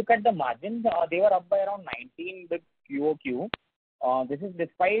if we look at the margins, they were up by around 19 with QOQ. This is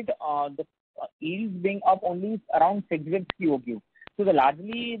despite the yields being up only around 6 with QOQ. So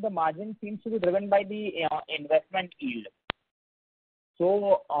largely the margin seems to be driven by the investment yield.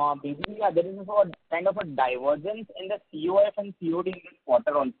 So basically there is a kind of a divergence in the COF and COD in this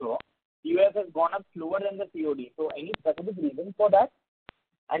quarter also. COF has gone up slower than the COD. So any specific reason for that?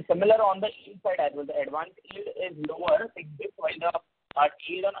 And similar on the yield side as well, the advance yield is lower, 6 bits, while the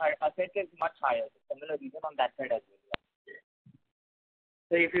yield on assets is much higher. So similar reason on that side as well.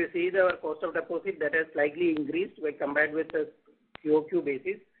 So if you see our cost of deposit, that has slightly increased when compared with the QOQ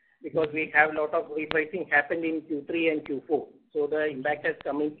basis, because we have a lot of repricing happened in Q3 and Q4. So the impact has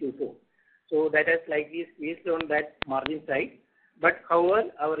come in Q4. So that has slightly squeezed on that margin side. But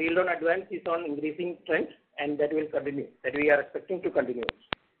however, our yield on advance is on increasing trend, and that will continue. That we are expecting to continue.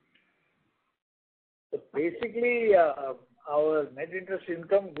 So basically, our net interest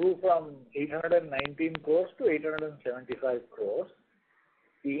income grew from 819 crores to 875 crores.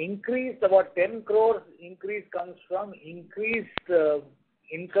 The increase, about 10 crores increase, comes from increased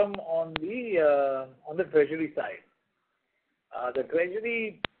income on the treasury side. The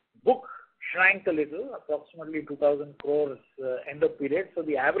treasury book shrank a little, approximately 2,000 crores end of period. So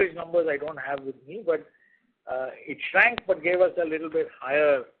the average numbers I don't have with me, but it shrank but gave us a little bit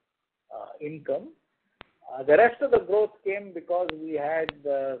higher income. The rest of the growth came because we had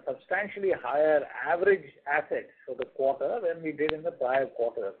substantially higher average assets for the quarter than we did in the prior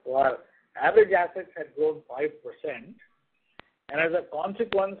quarter. So our average assets had grown 5%. And as a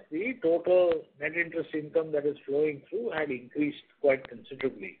consequence, the total net interest income that is flowing through had increased quite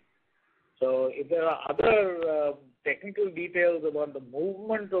considerably. So if there are other technical details about the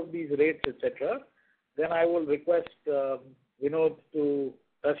movement of these rates, etc., then I will request Vinod to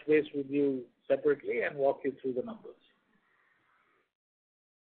touch base with you separately and walk you through the numbers.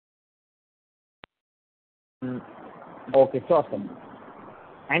 Okay, sure, sir.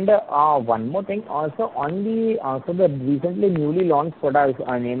 And one more thing also on the recently newly launched products,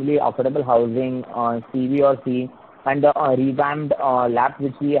 namely affordable housing, CV or C, and the revamped lab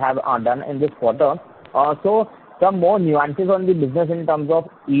which we have done in this quarter. So some more nuances on the business in terms of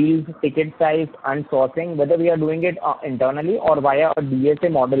yields, ticket size, and sourcing, whether we are doing it internally or via a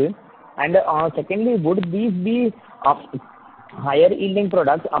DSA model. And secondly, would these be higher yielding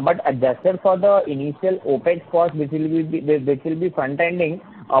products, but adjusted for the initial OPEX cost, which will be front ending?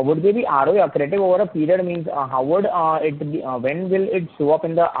 Would they be ROA accretive over a period? Means how would it be? When will it show up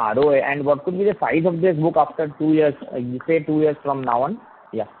in the ROA? And what could be the size of this book after 2 years? Say 2 years from now on.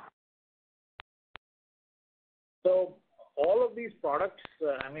 Yeah. So all of these products,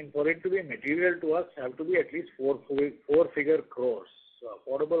 for it to be material to us, have to be at least four-figure crores. So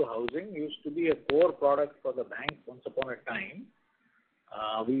affordable housing used to be a core product for the bank once upon a time.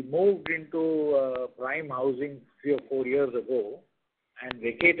 We moved into prime housing 3 or 4 years ago and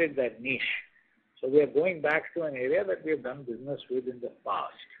vacated that niche. So we are going back to an area that we have done business with in the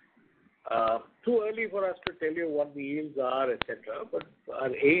past. Too early for us to tell you what the yields are, etc. But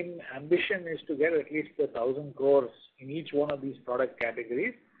our ambition is to get at least 1,000 crores in each one of these product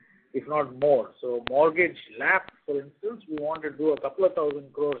categories, if not more. So mortgage LAP, for instance, we want to do a couple of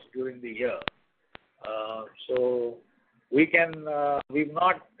thousand crores during the year. So we've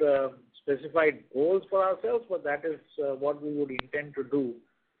not specified goals for ourselves, but that is what we would intend to do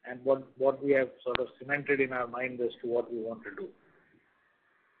and what we have sort of cemented in our mind as to what we want to do.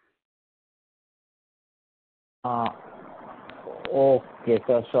 Okay,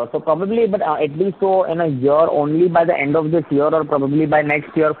 sir. Sure. So probably, but at least so in a year, only by the end of this year or probably by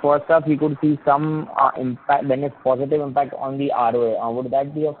next year, first up, we could see some impact, then it's positive impact on the ROA. Would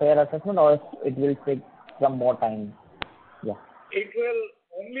that be a fair assessment, or it will take some more time? Yeah. It will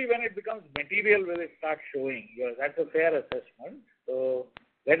only when it becomes material will it start showing. Yeah, that's a fair assessment. So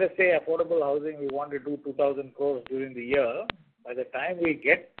let us say affordable housing, we want to do 2,000 crores during the year. By the time we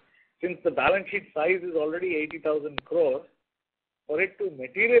get, since the balance sheet size is already 80,000 crores, for it to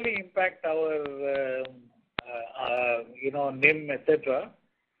materially impact our, NIM, etc.,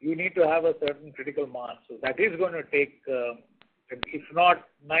 you need to have a certain critical mass. So that is going to take, if not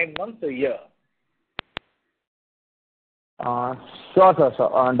 9 months, a year. Sure, sir.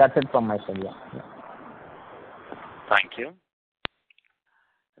 So that's it from my side. Yeah. Thank you.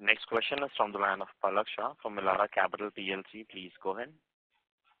 The next question is from the line of Palak Shah from Elara Capital PLC. Please go ahead.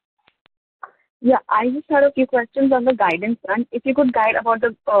 Yeah, I just had a few questions on the guidance front. If you could guide about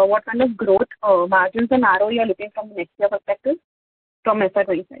the what kind of growth, margins and ROE you are looking from the next year perspective from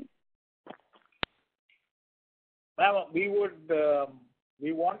FY2025. Well, we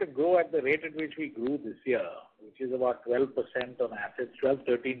want to grow at the rate at which we grew this year, which is about 12% on assets,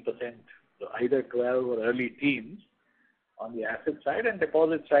 12-13%, so either 12 or early teens on the asset side and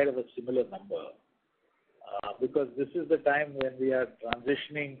deposit side of a similar number. Because this is the time when we are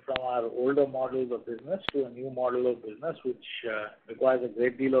transitioning from our older models of business to a new model of business, which requires a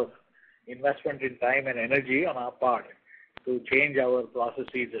great deal of investment in time and energy on our part to change our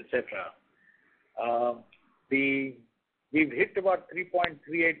processes, etc. We've hit about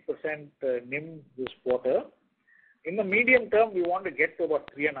 3.38% NIM this quarter. In the medium term, we want to get to about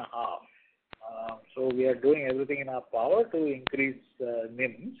 3.5%. So we are doing everything in our power to increase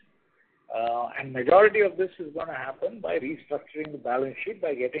NIMs. And majority of this is going to happen by restructuring the balance sheet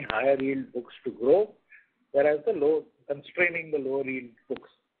by getting higher yield books to grow, whereas constraining the lower yield books.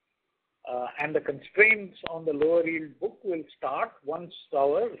 And the constraints on the lower yield book will start once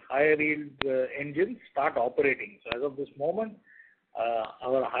our higher yield engines start operating. So as of this moment,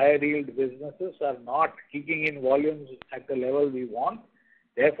 our higher yield businesses are not kicking in volumes at the level we want.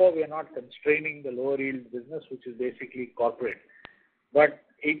 Therefore, we are not constraining the lower yield business, which is basically corporate. But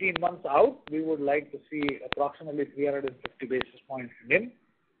 18 months out, we would like to see approximately 350 basis points NIM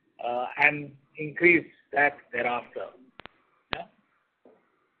and increase that thereafter. Yeah.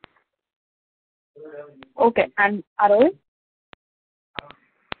 Okay, and ROA?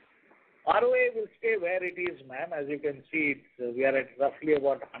 ROA will stay where it is, ma'am. As you can see, we are at roughly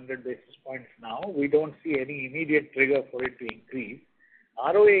about 100 basis points now. We don't see any immediate trigger for it to increase.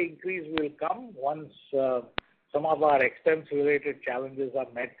 ROA increase will come once some of our expense-related challenges are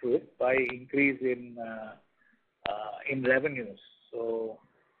met with by increase in revenues. So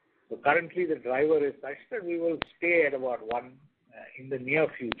currently the driver is such that we will stay at about 1 in the near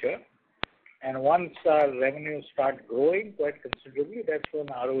future. And once our revenues start growing quite considerably, that's when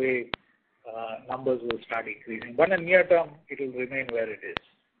ROA numbers will start increasing. But in the near term, it will remain where it is.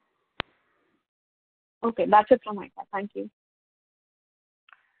 Okay, that's it from my side. Thank you.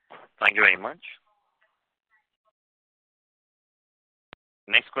 Thank you very much.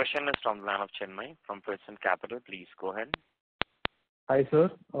 Next question is from the line of Chinmay from Prescient Capital. Please go ahead. Hi, sir.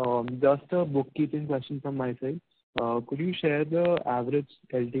 Just a bookkeeping question from my side. Could you share the average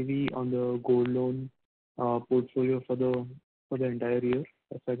LTV on the gold loan portfolio for the entire year,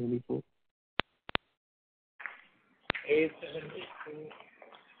 FY2024? It's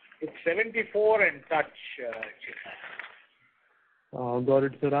 74 and touch, Got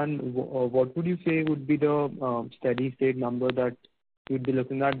it, sir. And what would you say would be the steady state number that you'd be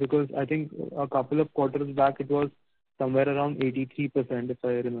looking at? Because I think a couple of quarters back it was somewhere around 83%, if I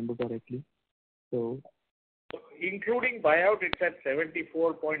remember correctly. So including buyout, it's at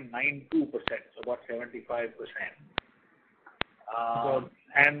 74.92%, so about 75%.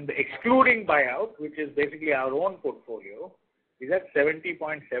 And excluding buyout, which is basically our own portfolio, is at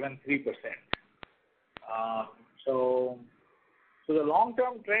 70.73%. So the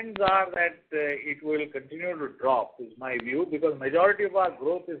long-term trends are that it will continue to drop, is my view, because majority of our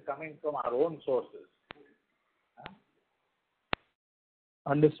growth is coming from our own sources.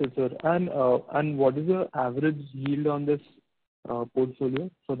 Understood, sir. And what is the average yield on this portfolio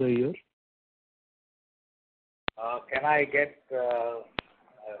for the year? Can I get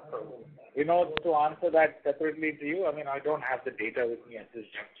Vinod to answer that separately to you? I mean, I don't have the data with me at this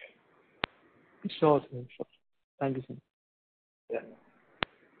juncture. Sure, sir. Sure. Thank you, sir. Yeah.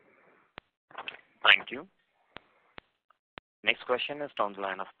 Thank you. Next question is from the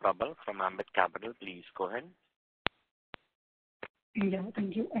line of Prabal from Ambit Capital. Please go ahead. Yeah,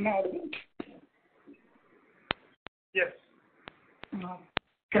 thank you. Am I audible? Yes. My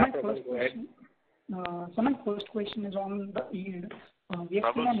first question is on the yield. We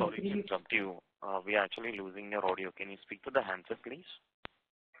have seen Prabal, an sorry to increase. interrupt you. We are actually losing your audio. Can you speak to the handset, please?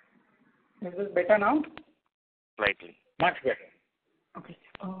 Is this better now? Slightly. Much better. Okay.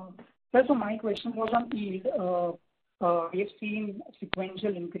 Sir, so my question was on yield. We have seen a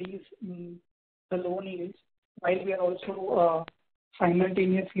sequential increase in the loan yields, while we are also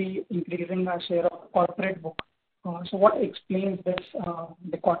simultaneously increasing our share of corporate book. So what explains this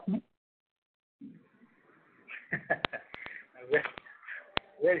dichotomy?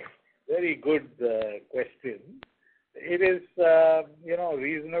 Very good question. It is,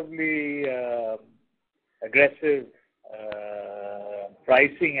 reasonably aggressive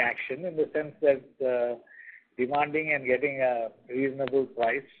pricing action in the sense that demanding and getting a reasonable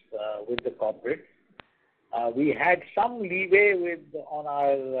price with the corporate. We had some leeway on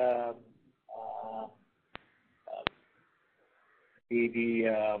our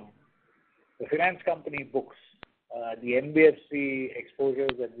the finance company books, the NBFC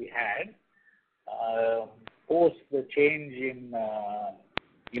exposures that we had post the change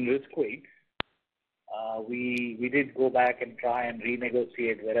in risk weights. We did go back and try and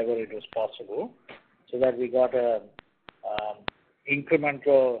renegotiate wherever it was possible, so that we got a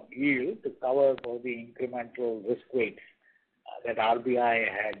incremental yield to cover for the incremental risk weights that RBI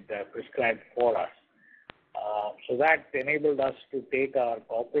had prescribed for us. So that enabled us to take our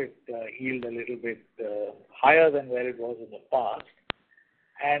corporate yield a little bit higher than where it was in the past.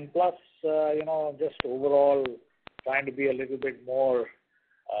 And plus, just overall trying to be a little bit more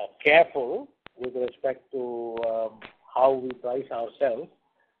careful with respect to how we price ourselves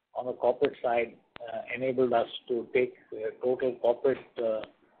on the corporate side enabled us to take total corporate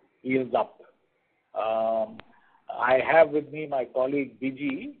yields up. I have with me my colleague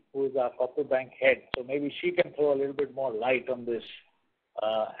Biji, who is our corporate bank head, so maybe she can throw a little bit more light on this,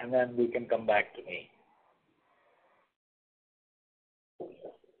 and then we can come back to me.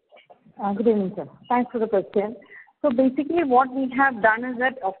 Good evening, sir. Thanks for the question. So basically what we have done is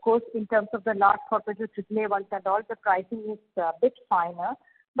that, of course, in terms of the large corporates, AAA ones and all, the pricing is a bit finer.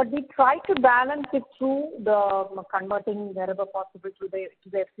 But we try to balance it through the converting wherever possible to the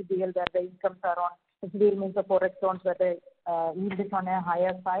FCBL, where the incomes are on. FCBL means the forex loans where the yield is on a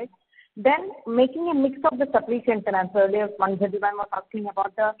higher side. Then making a mix of the supply chain finance. Earlier, one gentleman was asking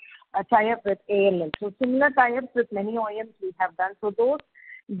about the tie-up with ALL. So similar tie-ups with many OEMs we have done. So those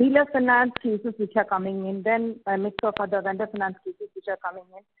dealer finance cases which are coming in, then a mix of other vendor finance cases which are coming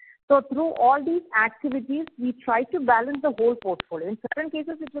in. So through all these activities, we try to balance the whole portfolio. In certain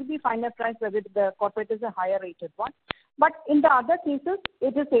cases, it will be finer price where the corporate is a higher rated one. But in the other cases,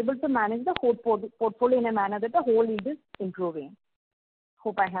 it is able to manage the whole portfolio in a manner that the whole yield is improving.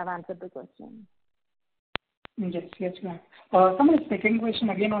 Hope I have answered the question. Yes, ma'am. So my second question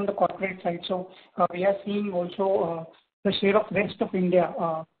again on the corporate side. So we are seeing also the share of rest of India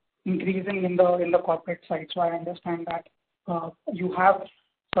increasing in the corporate side. So I understand that you have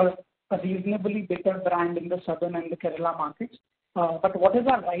a reasonably better brand in the southern and the Kerala markets. But what is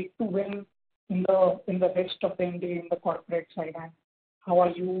our right to win in the rest of the India in the corporate side, and how are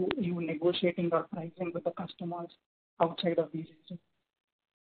you negotiating your pricing with the customers outside of these regions?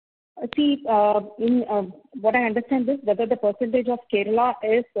 See, in what I understand is whether the percentage of Kerala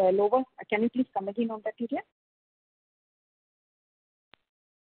is lower. Can you please come again on that area?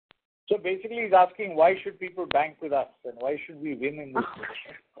 So basically, he's asking why should people bank with us and why should we win in this?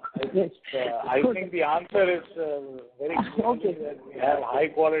 Yes. I think the answer is very clear. Okay. That we have high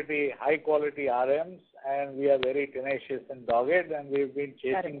quality RMs, and we are very tenacious and dogged, and we've been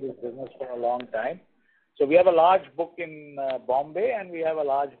chasing this business for a long time. So we have a large book in Bombay, and we have a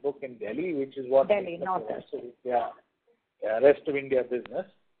large book in Delhi, which is what Delhi, not rest of India business.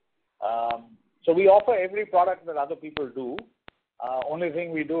 So we offer every product that other people do. Only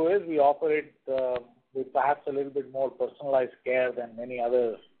thing we do is we offer it with perhaps a little bit more personalized care than many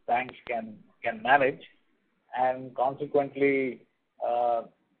other banks can manage, and consequently, our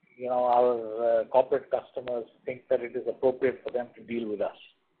corporate customers think that it is appropriate for them to deal with us.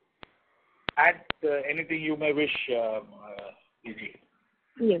 Add anything you may wish, Easy.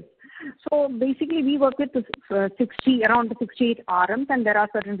 Yes. So basically, we work with around 68 RMs, and there are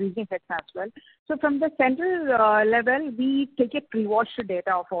certain regional heads as well. So from the central level, we take a pre-washed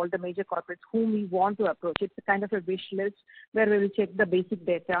data of all the major corporates whom we want to approach. It's a kind of a wish list where we will check the basic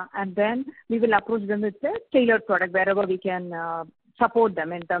data, and then we will approach them with a tailored product wherever we can support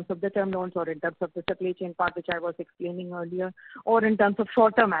them in terms of the term loans or in terms of the supply chain part, which I was explaining earlier, or in terms of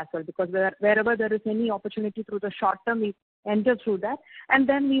short term as well, because wherever there is any opportunity through the short term, we enter through that, and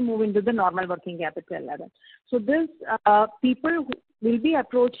then we move into the normal working capital level. So this people will be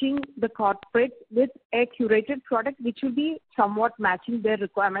approaching the corporate with a curated product which will be somewhat matching their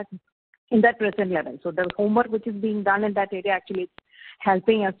requirements in that present level. So the homework which is being done in that area actually is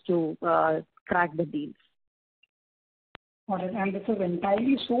helping us to crack the deals. Got it. And this is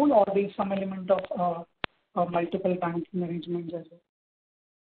entirely sole, or there is some element of multiple banking arrangements as well?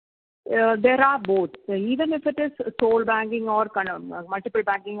 There are both. So even if it is sole banking or multiple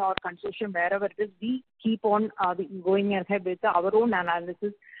banking or consortium, wherever it is, we keep on going ahead with our own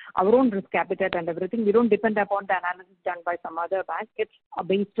analysis, our own risk appetite and everything. We don't depend upon the analysis done by some other bank. It's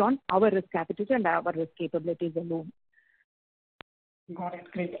based on our risk appetite and our risk capabilities alone. Got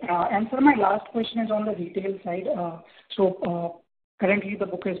it. Great. And sir, my last question is on the retail side. Currently the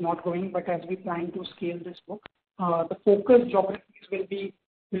book is not growing, but as we plan to scale this book, the focus geographies will be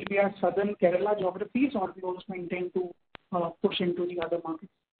our southern Kerala geographies, or we also intend to push into the other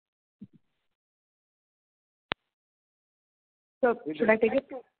markets? So should I take it?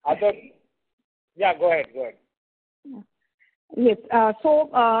 Yeah, go ahead. Yes.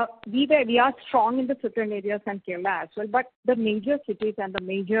 We are strong in the certain areas and Kerala as well, but the major cities and the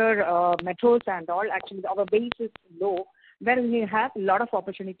major metros and all, actually our base is low, where we have a lot of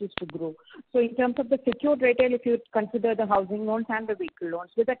opportunities to grow. So in terms of the secured retail, if you consider the housing loans and the vehicle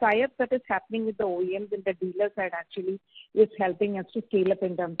loans, with the tie-up that is happening with the OEMs and the dealer side, actually is helping us to scale up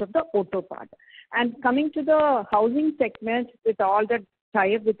in terms of the auto part. And coming to the housing segment, with all the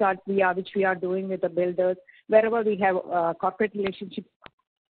tie-up which we are doing with the builders, wherever we have corporate relationships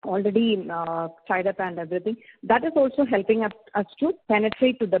already tied up and everything, that is also helping us to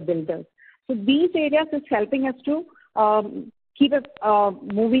penetrate to the builders. So these areas is helping us to keep us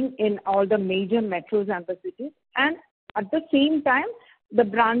moving in all the major metros and the cities. And at the same time, the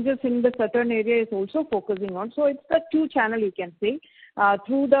branches in the certain area is also focusing on. So it's the two channel, you can say.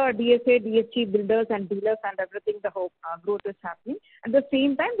 Through the DSA, DSG builders and dealers and everything, the whole growth is happening. At the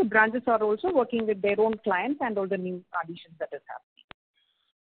same time, the branches are also working with their own clients and all the new additions that is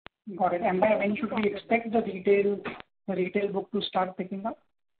happening. Got it. And by when should we expect the retail book to start picking up?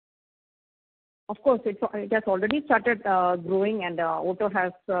 Of course, it has already started growing, and auto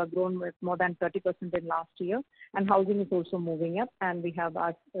has grown with more than 30% in last year, and housing is also moving up. And we have,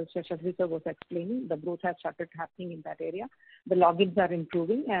 as Shashri sir was explaining, the growth has started happening in that area. The logins are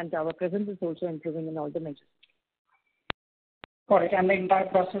improving, and our presence is also improving in all the major cities. Got it. And the entire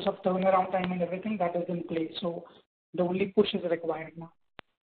process of turnaround time and everything, that is in place. So the only push is required now.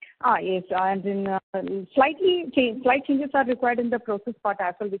 Yes, and in slight changes are required in the process part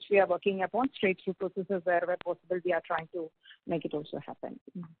as well, which we are working upon. Straight-through processes wherever possible, we are trying to make it also happen.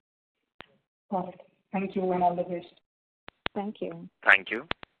 Got it. Thank you, and all the best. Thank you. Thank you.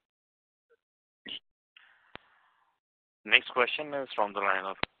 Next question is from the line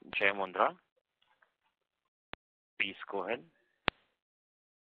of Jay Mundra. Please go ahead.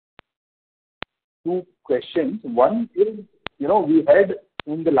 Two questions. One is, we had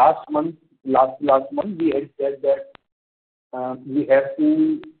in the last month, we had said that we have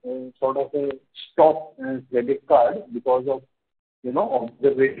to sort of stop credit card because of,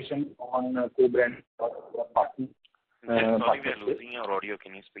 observation on co-brand partner. Sorry, we are losing your audio.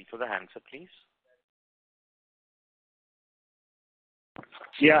 Can you speak to the handset, please?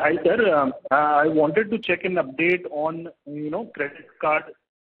 Yeah, hi sir. I wanted to check an update on, credit card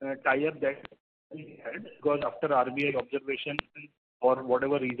tie-up that we had, because after RBI observation, for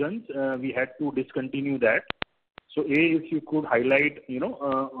whatever reasons, we had to discontinue that. So, if you could highlight,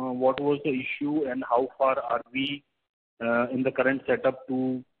 what was the issue and how far are we in the current setup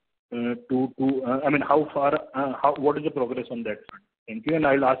what is the progress on that front? Thank you, and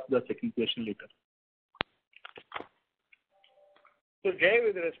I'll ask the second question later. So, Jay,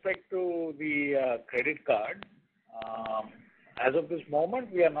 with respect to the credit card, as of this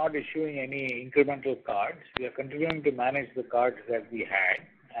moment, we are not issuing any incremental cards. We are continuing to manage the cards that we had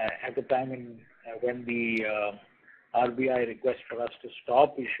at the time when the RBI request for us to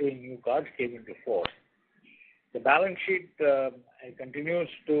stop issuing new cards came into force. The balance sheet continues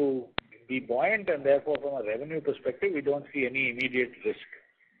to be buoyant, and therefore, from a revenue perspective, we don't see any immediate risk.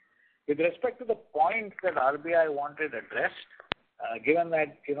 With respect to the points that RBI wanted addressed, given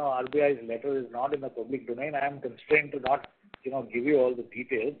that, RBI's letter is not in the public domain, I am constrained to not, give you all the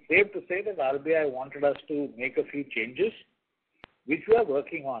details. Safe to say that RBI wanted us to make a few changes, which we are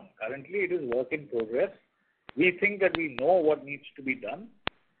working on. Currently, it is work in progress. We think that we know what needs to be done.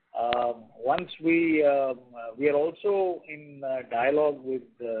 Once we are also in dialogue with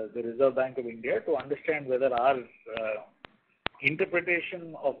the Reserve Bank of India to understand whether our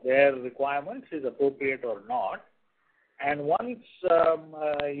interpretation of their requirements is appropriate or not. And once,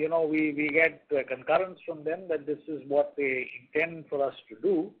 we get concurrence from them that this is what they intend for us to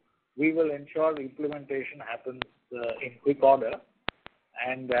do, we will ensure the implementation happens in quick order.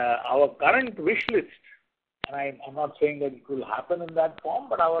 And our current wish list, and I'm not saying that it will happen in that form,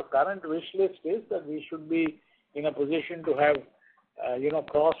 but our current wish list is that we should be in a position to have,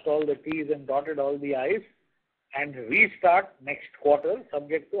 crossed all the T's and dotted all the I's and restart next quarter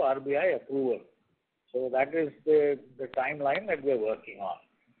subject to RBI approval. So that is the timeline that we're working on.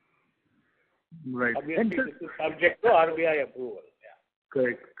 Right. Obviously, this is subject to RBI approval.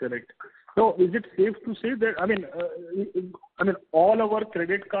 Yeah. Correct. So is it safe to say that, all our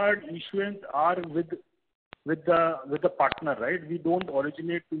credit card issuance are with the partner, right? We don't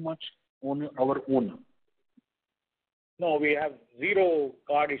originate too much on our own. No, we have zero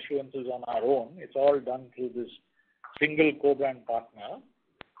card issuances on our own. It's all done through this single co-brand partner.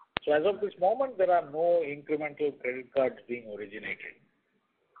 So as of this moment, there are no incremental credit cards being originated.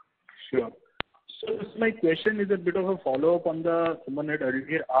 Sure. So my question is a bit of a follow-up on someone had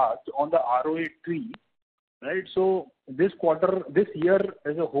earlier asked on the ROA tree, right? So this year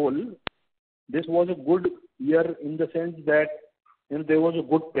as a whole, this was a good year in the sense that there was a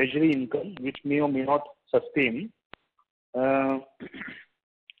good treasury income which may or may not sustain.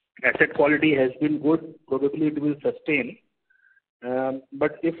 Asset quality has been good, probably it will sustain.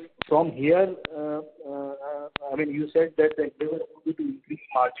 But if from here, you said that the endeavor would be to increase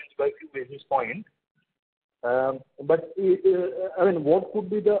margins by a few basis points. But what could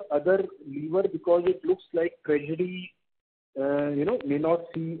be the other lever? Because it looks like treasury, may not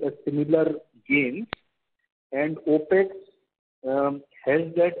see a similar gains, and OPEX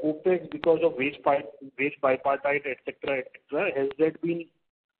has that OPEX because of wage bipartite, etc., has that been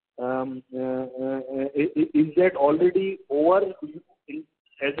is that already over?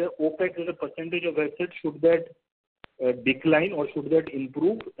 As a OPEX as a percentage of assets, should that decline or should that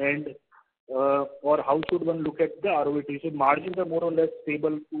improve? And or how should one look at the ROA? So margins are more or less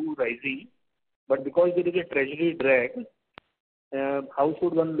stable to rising, but because there is a treasury drag, how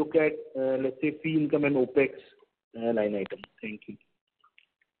should one look at, let's say, fee income and OPEX line item? Thank you.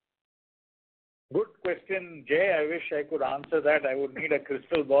 Good question, Jay. I wish I could answer that. I would need a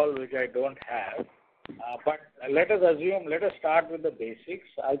crystal ball, which I don't have. But let us start with the basics.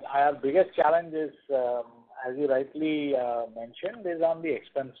 Our biggest challenge is, as you rightly mentioned, is on the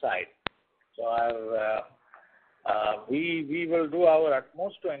expense side. So we will do our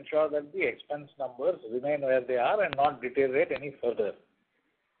utmost to ensure that the expense numbers remain where they are and not deteriorate any further.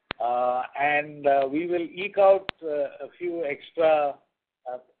 And we will eke out a few extra,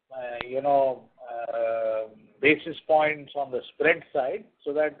 basis points on the spread side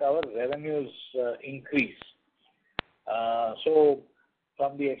so that our revenues increase. So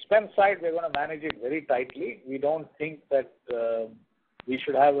from the expense side, we're going to manage it very tightly. We don't think that we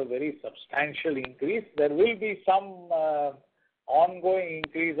should have a very substantial increase. There will be some ongoing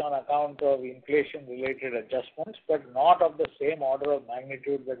increase on account of inflation-related adjustments, but not of the same order of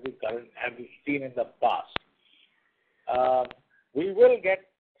magnitude that we have seen in the past. We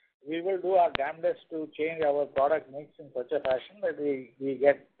will do our damnedest to change our product mix in such a fashion that we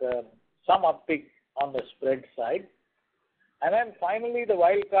get some uptick on the spread side. And then finally, the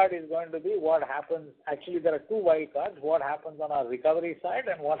wild card is going to be what happens. Actually, there are two wild cards: what happens on our recovery side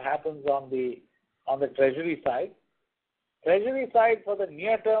and what happens on the treasury side. Treasury side, for the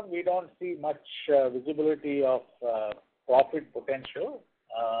near term, we don't see much visibility of profit potential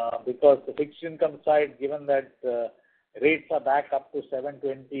because the fixed income side, given that rates are back up to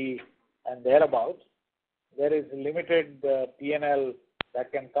 720 and thereabouts, there is limited P&L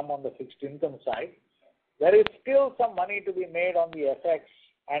that can come on the fixed income side. There is still some money to be made on the FX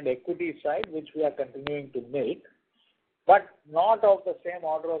and equity side, which we are continuing to milk, but not of the same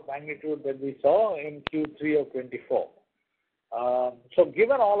order of magnitude that we saw in Q3 of 24. So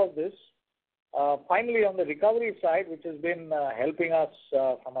given all of this, finally on the recovery side, which has been helping us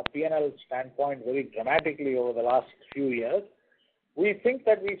from a P&L standpoint very dramatically over the last few years, we think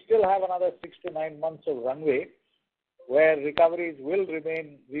that we still have another 6 to 9 months of runway where recoveries will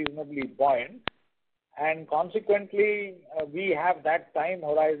remain reasonably buoyant. And consequently, we have that time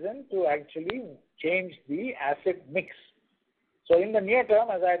horizon to actually change the asset mix. So in the near term,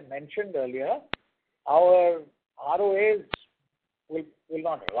 as I had mentioned earlier, our ROAs will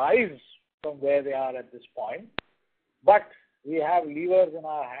not rise from where they are at this point, but we have levers in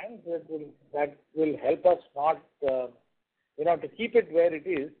our hands that will help us not, to keep it where it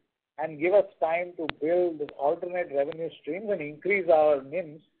is and give us time to build alternate revenue streams and increase our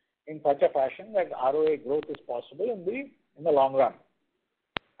NIMs in such a fashion that ROA growth is possible in the long run.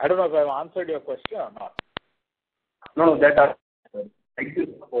 I don't know if I've answered your question or not. No, thank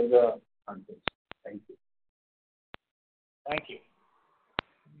you for the answers. Thank you. Thank you.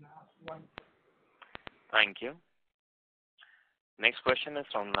 Thank you. Next question is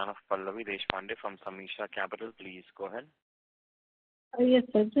from line of Pallavi Deshpande from Samisha Capital. Please go ahead. Yes,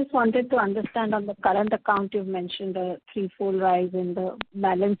 sir. Just wanted to understand on the current account, you've mentioned a threefold rise in the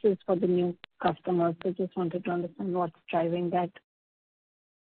balances for the new customers. So just wanted to understand what's driving that.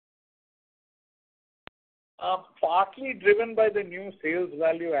 Partly driven by the new sales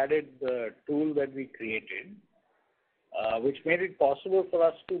value added tool that we created, which made it possible for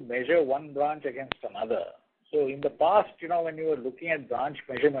us to measure one branch against another. So in the past, when you were looking at branch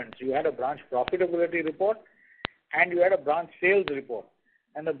measurements, you had a branch profitability report and you had a branch sales report.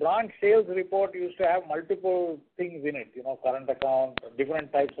 And the branch sales report used to have multiple things in it, current account,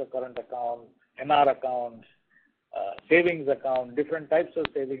 different types of current account, NR accounts, savings account, different types of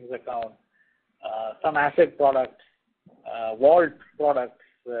savings account, some asset products, vault products,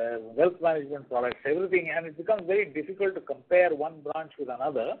 wealth management products, everything. And it becomes very difficult to compare one branch with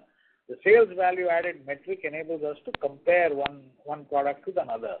another. The sales value added metric enables us to compare one product with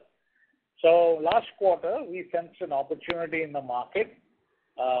another. So last quarter, we sensed an opportunity in the market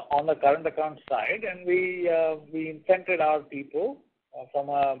on the current account side, and we incented our people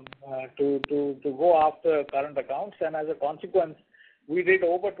to go after current accounts, and as a consequence, we did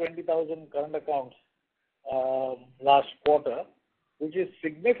over 20,000 current accounts last quarter, which is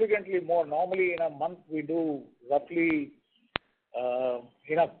significantly more. Normally, in a month, we do roughly.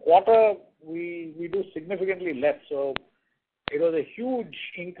 In a quarter, we do significantly less. So it was a huge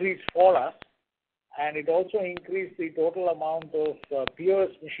increase for us, and it also increased the total amount of POS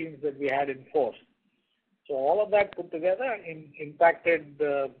machines that we had in force. So all of that put together impacted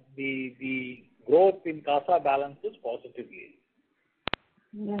the growth in CASA balances positively.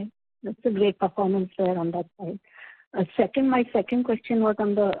 Right. That's a great performance there on that side. My second question was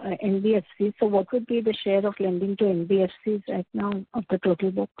on the NBFCs. So what would be the share of lending to NBFCs right now of the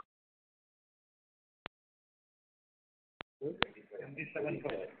total book?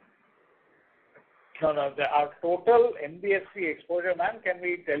 27%. No, our total NBFC exposure, ma'am, can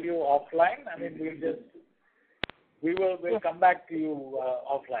we tell you offline? I mean, we'll come back to you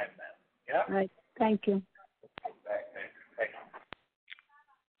offline, ma'am. Yeah? Right. Thank you.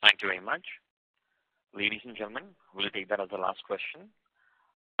 Thank you very much. Ladies and gentlemen, we'll take that as the last question.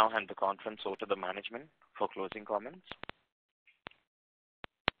 Now hand the conference over to the management for closing comments.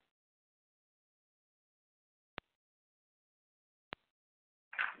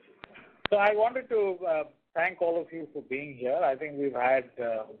 So I wanted to thank all of you for being here. I think we've had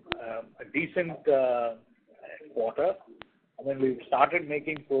a decent quarter. I mean, we've started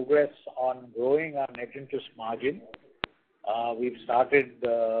making progress on growing our net interest margin. We've started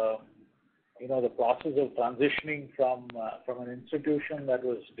the process of transitioning from an institution that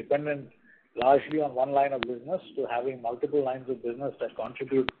was dependent largely on one line of business to having multiple lines of business that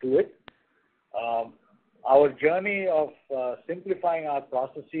contribute to it. Our journey of simplifying our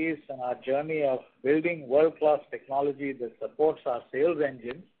processes and our journey of building world-class technology that supports our sales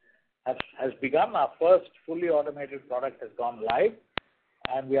engine has begun. Our first fully automated product has gone live,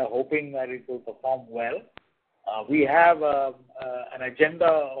 and we are hoping that it will perform well. We have an agenda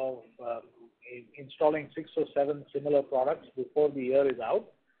of installing 6 or 7 similar products before the year is out,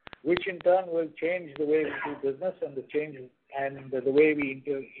 which in turn will change the way we do business and the way we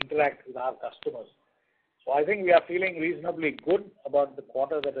interact with our customers. So I think we are feeling reasonably good about the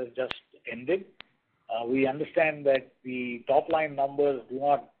quarter that has just ended. We understand that the top-line numbers do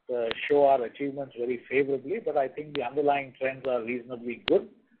not show our achievements very favorably, but I think the underlying trends are reasonably good,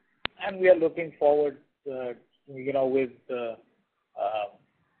 and we are looking forward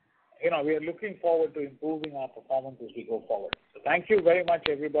we are looking forward to improving our performance as we go forward. So thank you very much,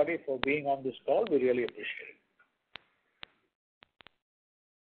 everybody, for being on this call. We really appreciate it.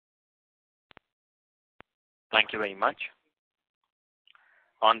 Thank you very much.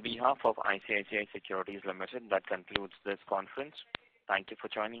 On behalf of ICICI Securities Limited, that concludes this conference. Thank you for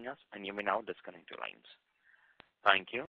joining us, and you may now disconnect your lines. Thank you.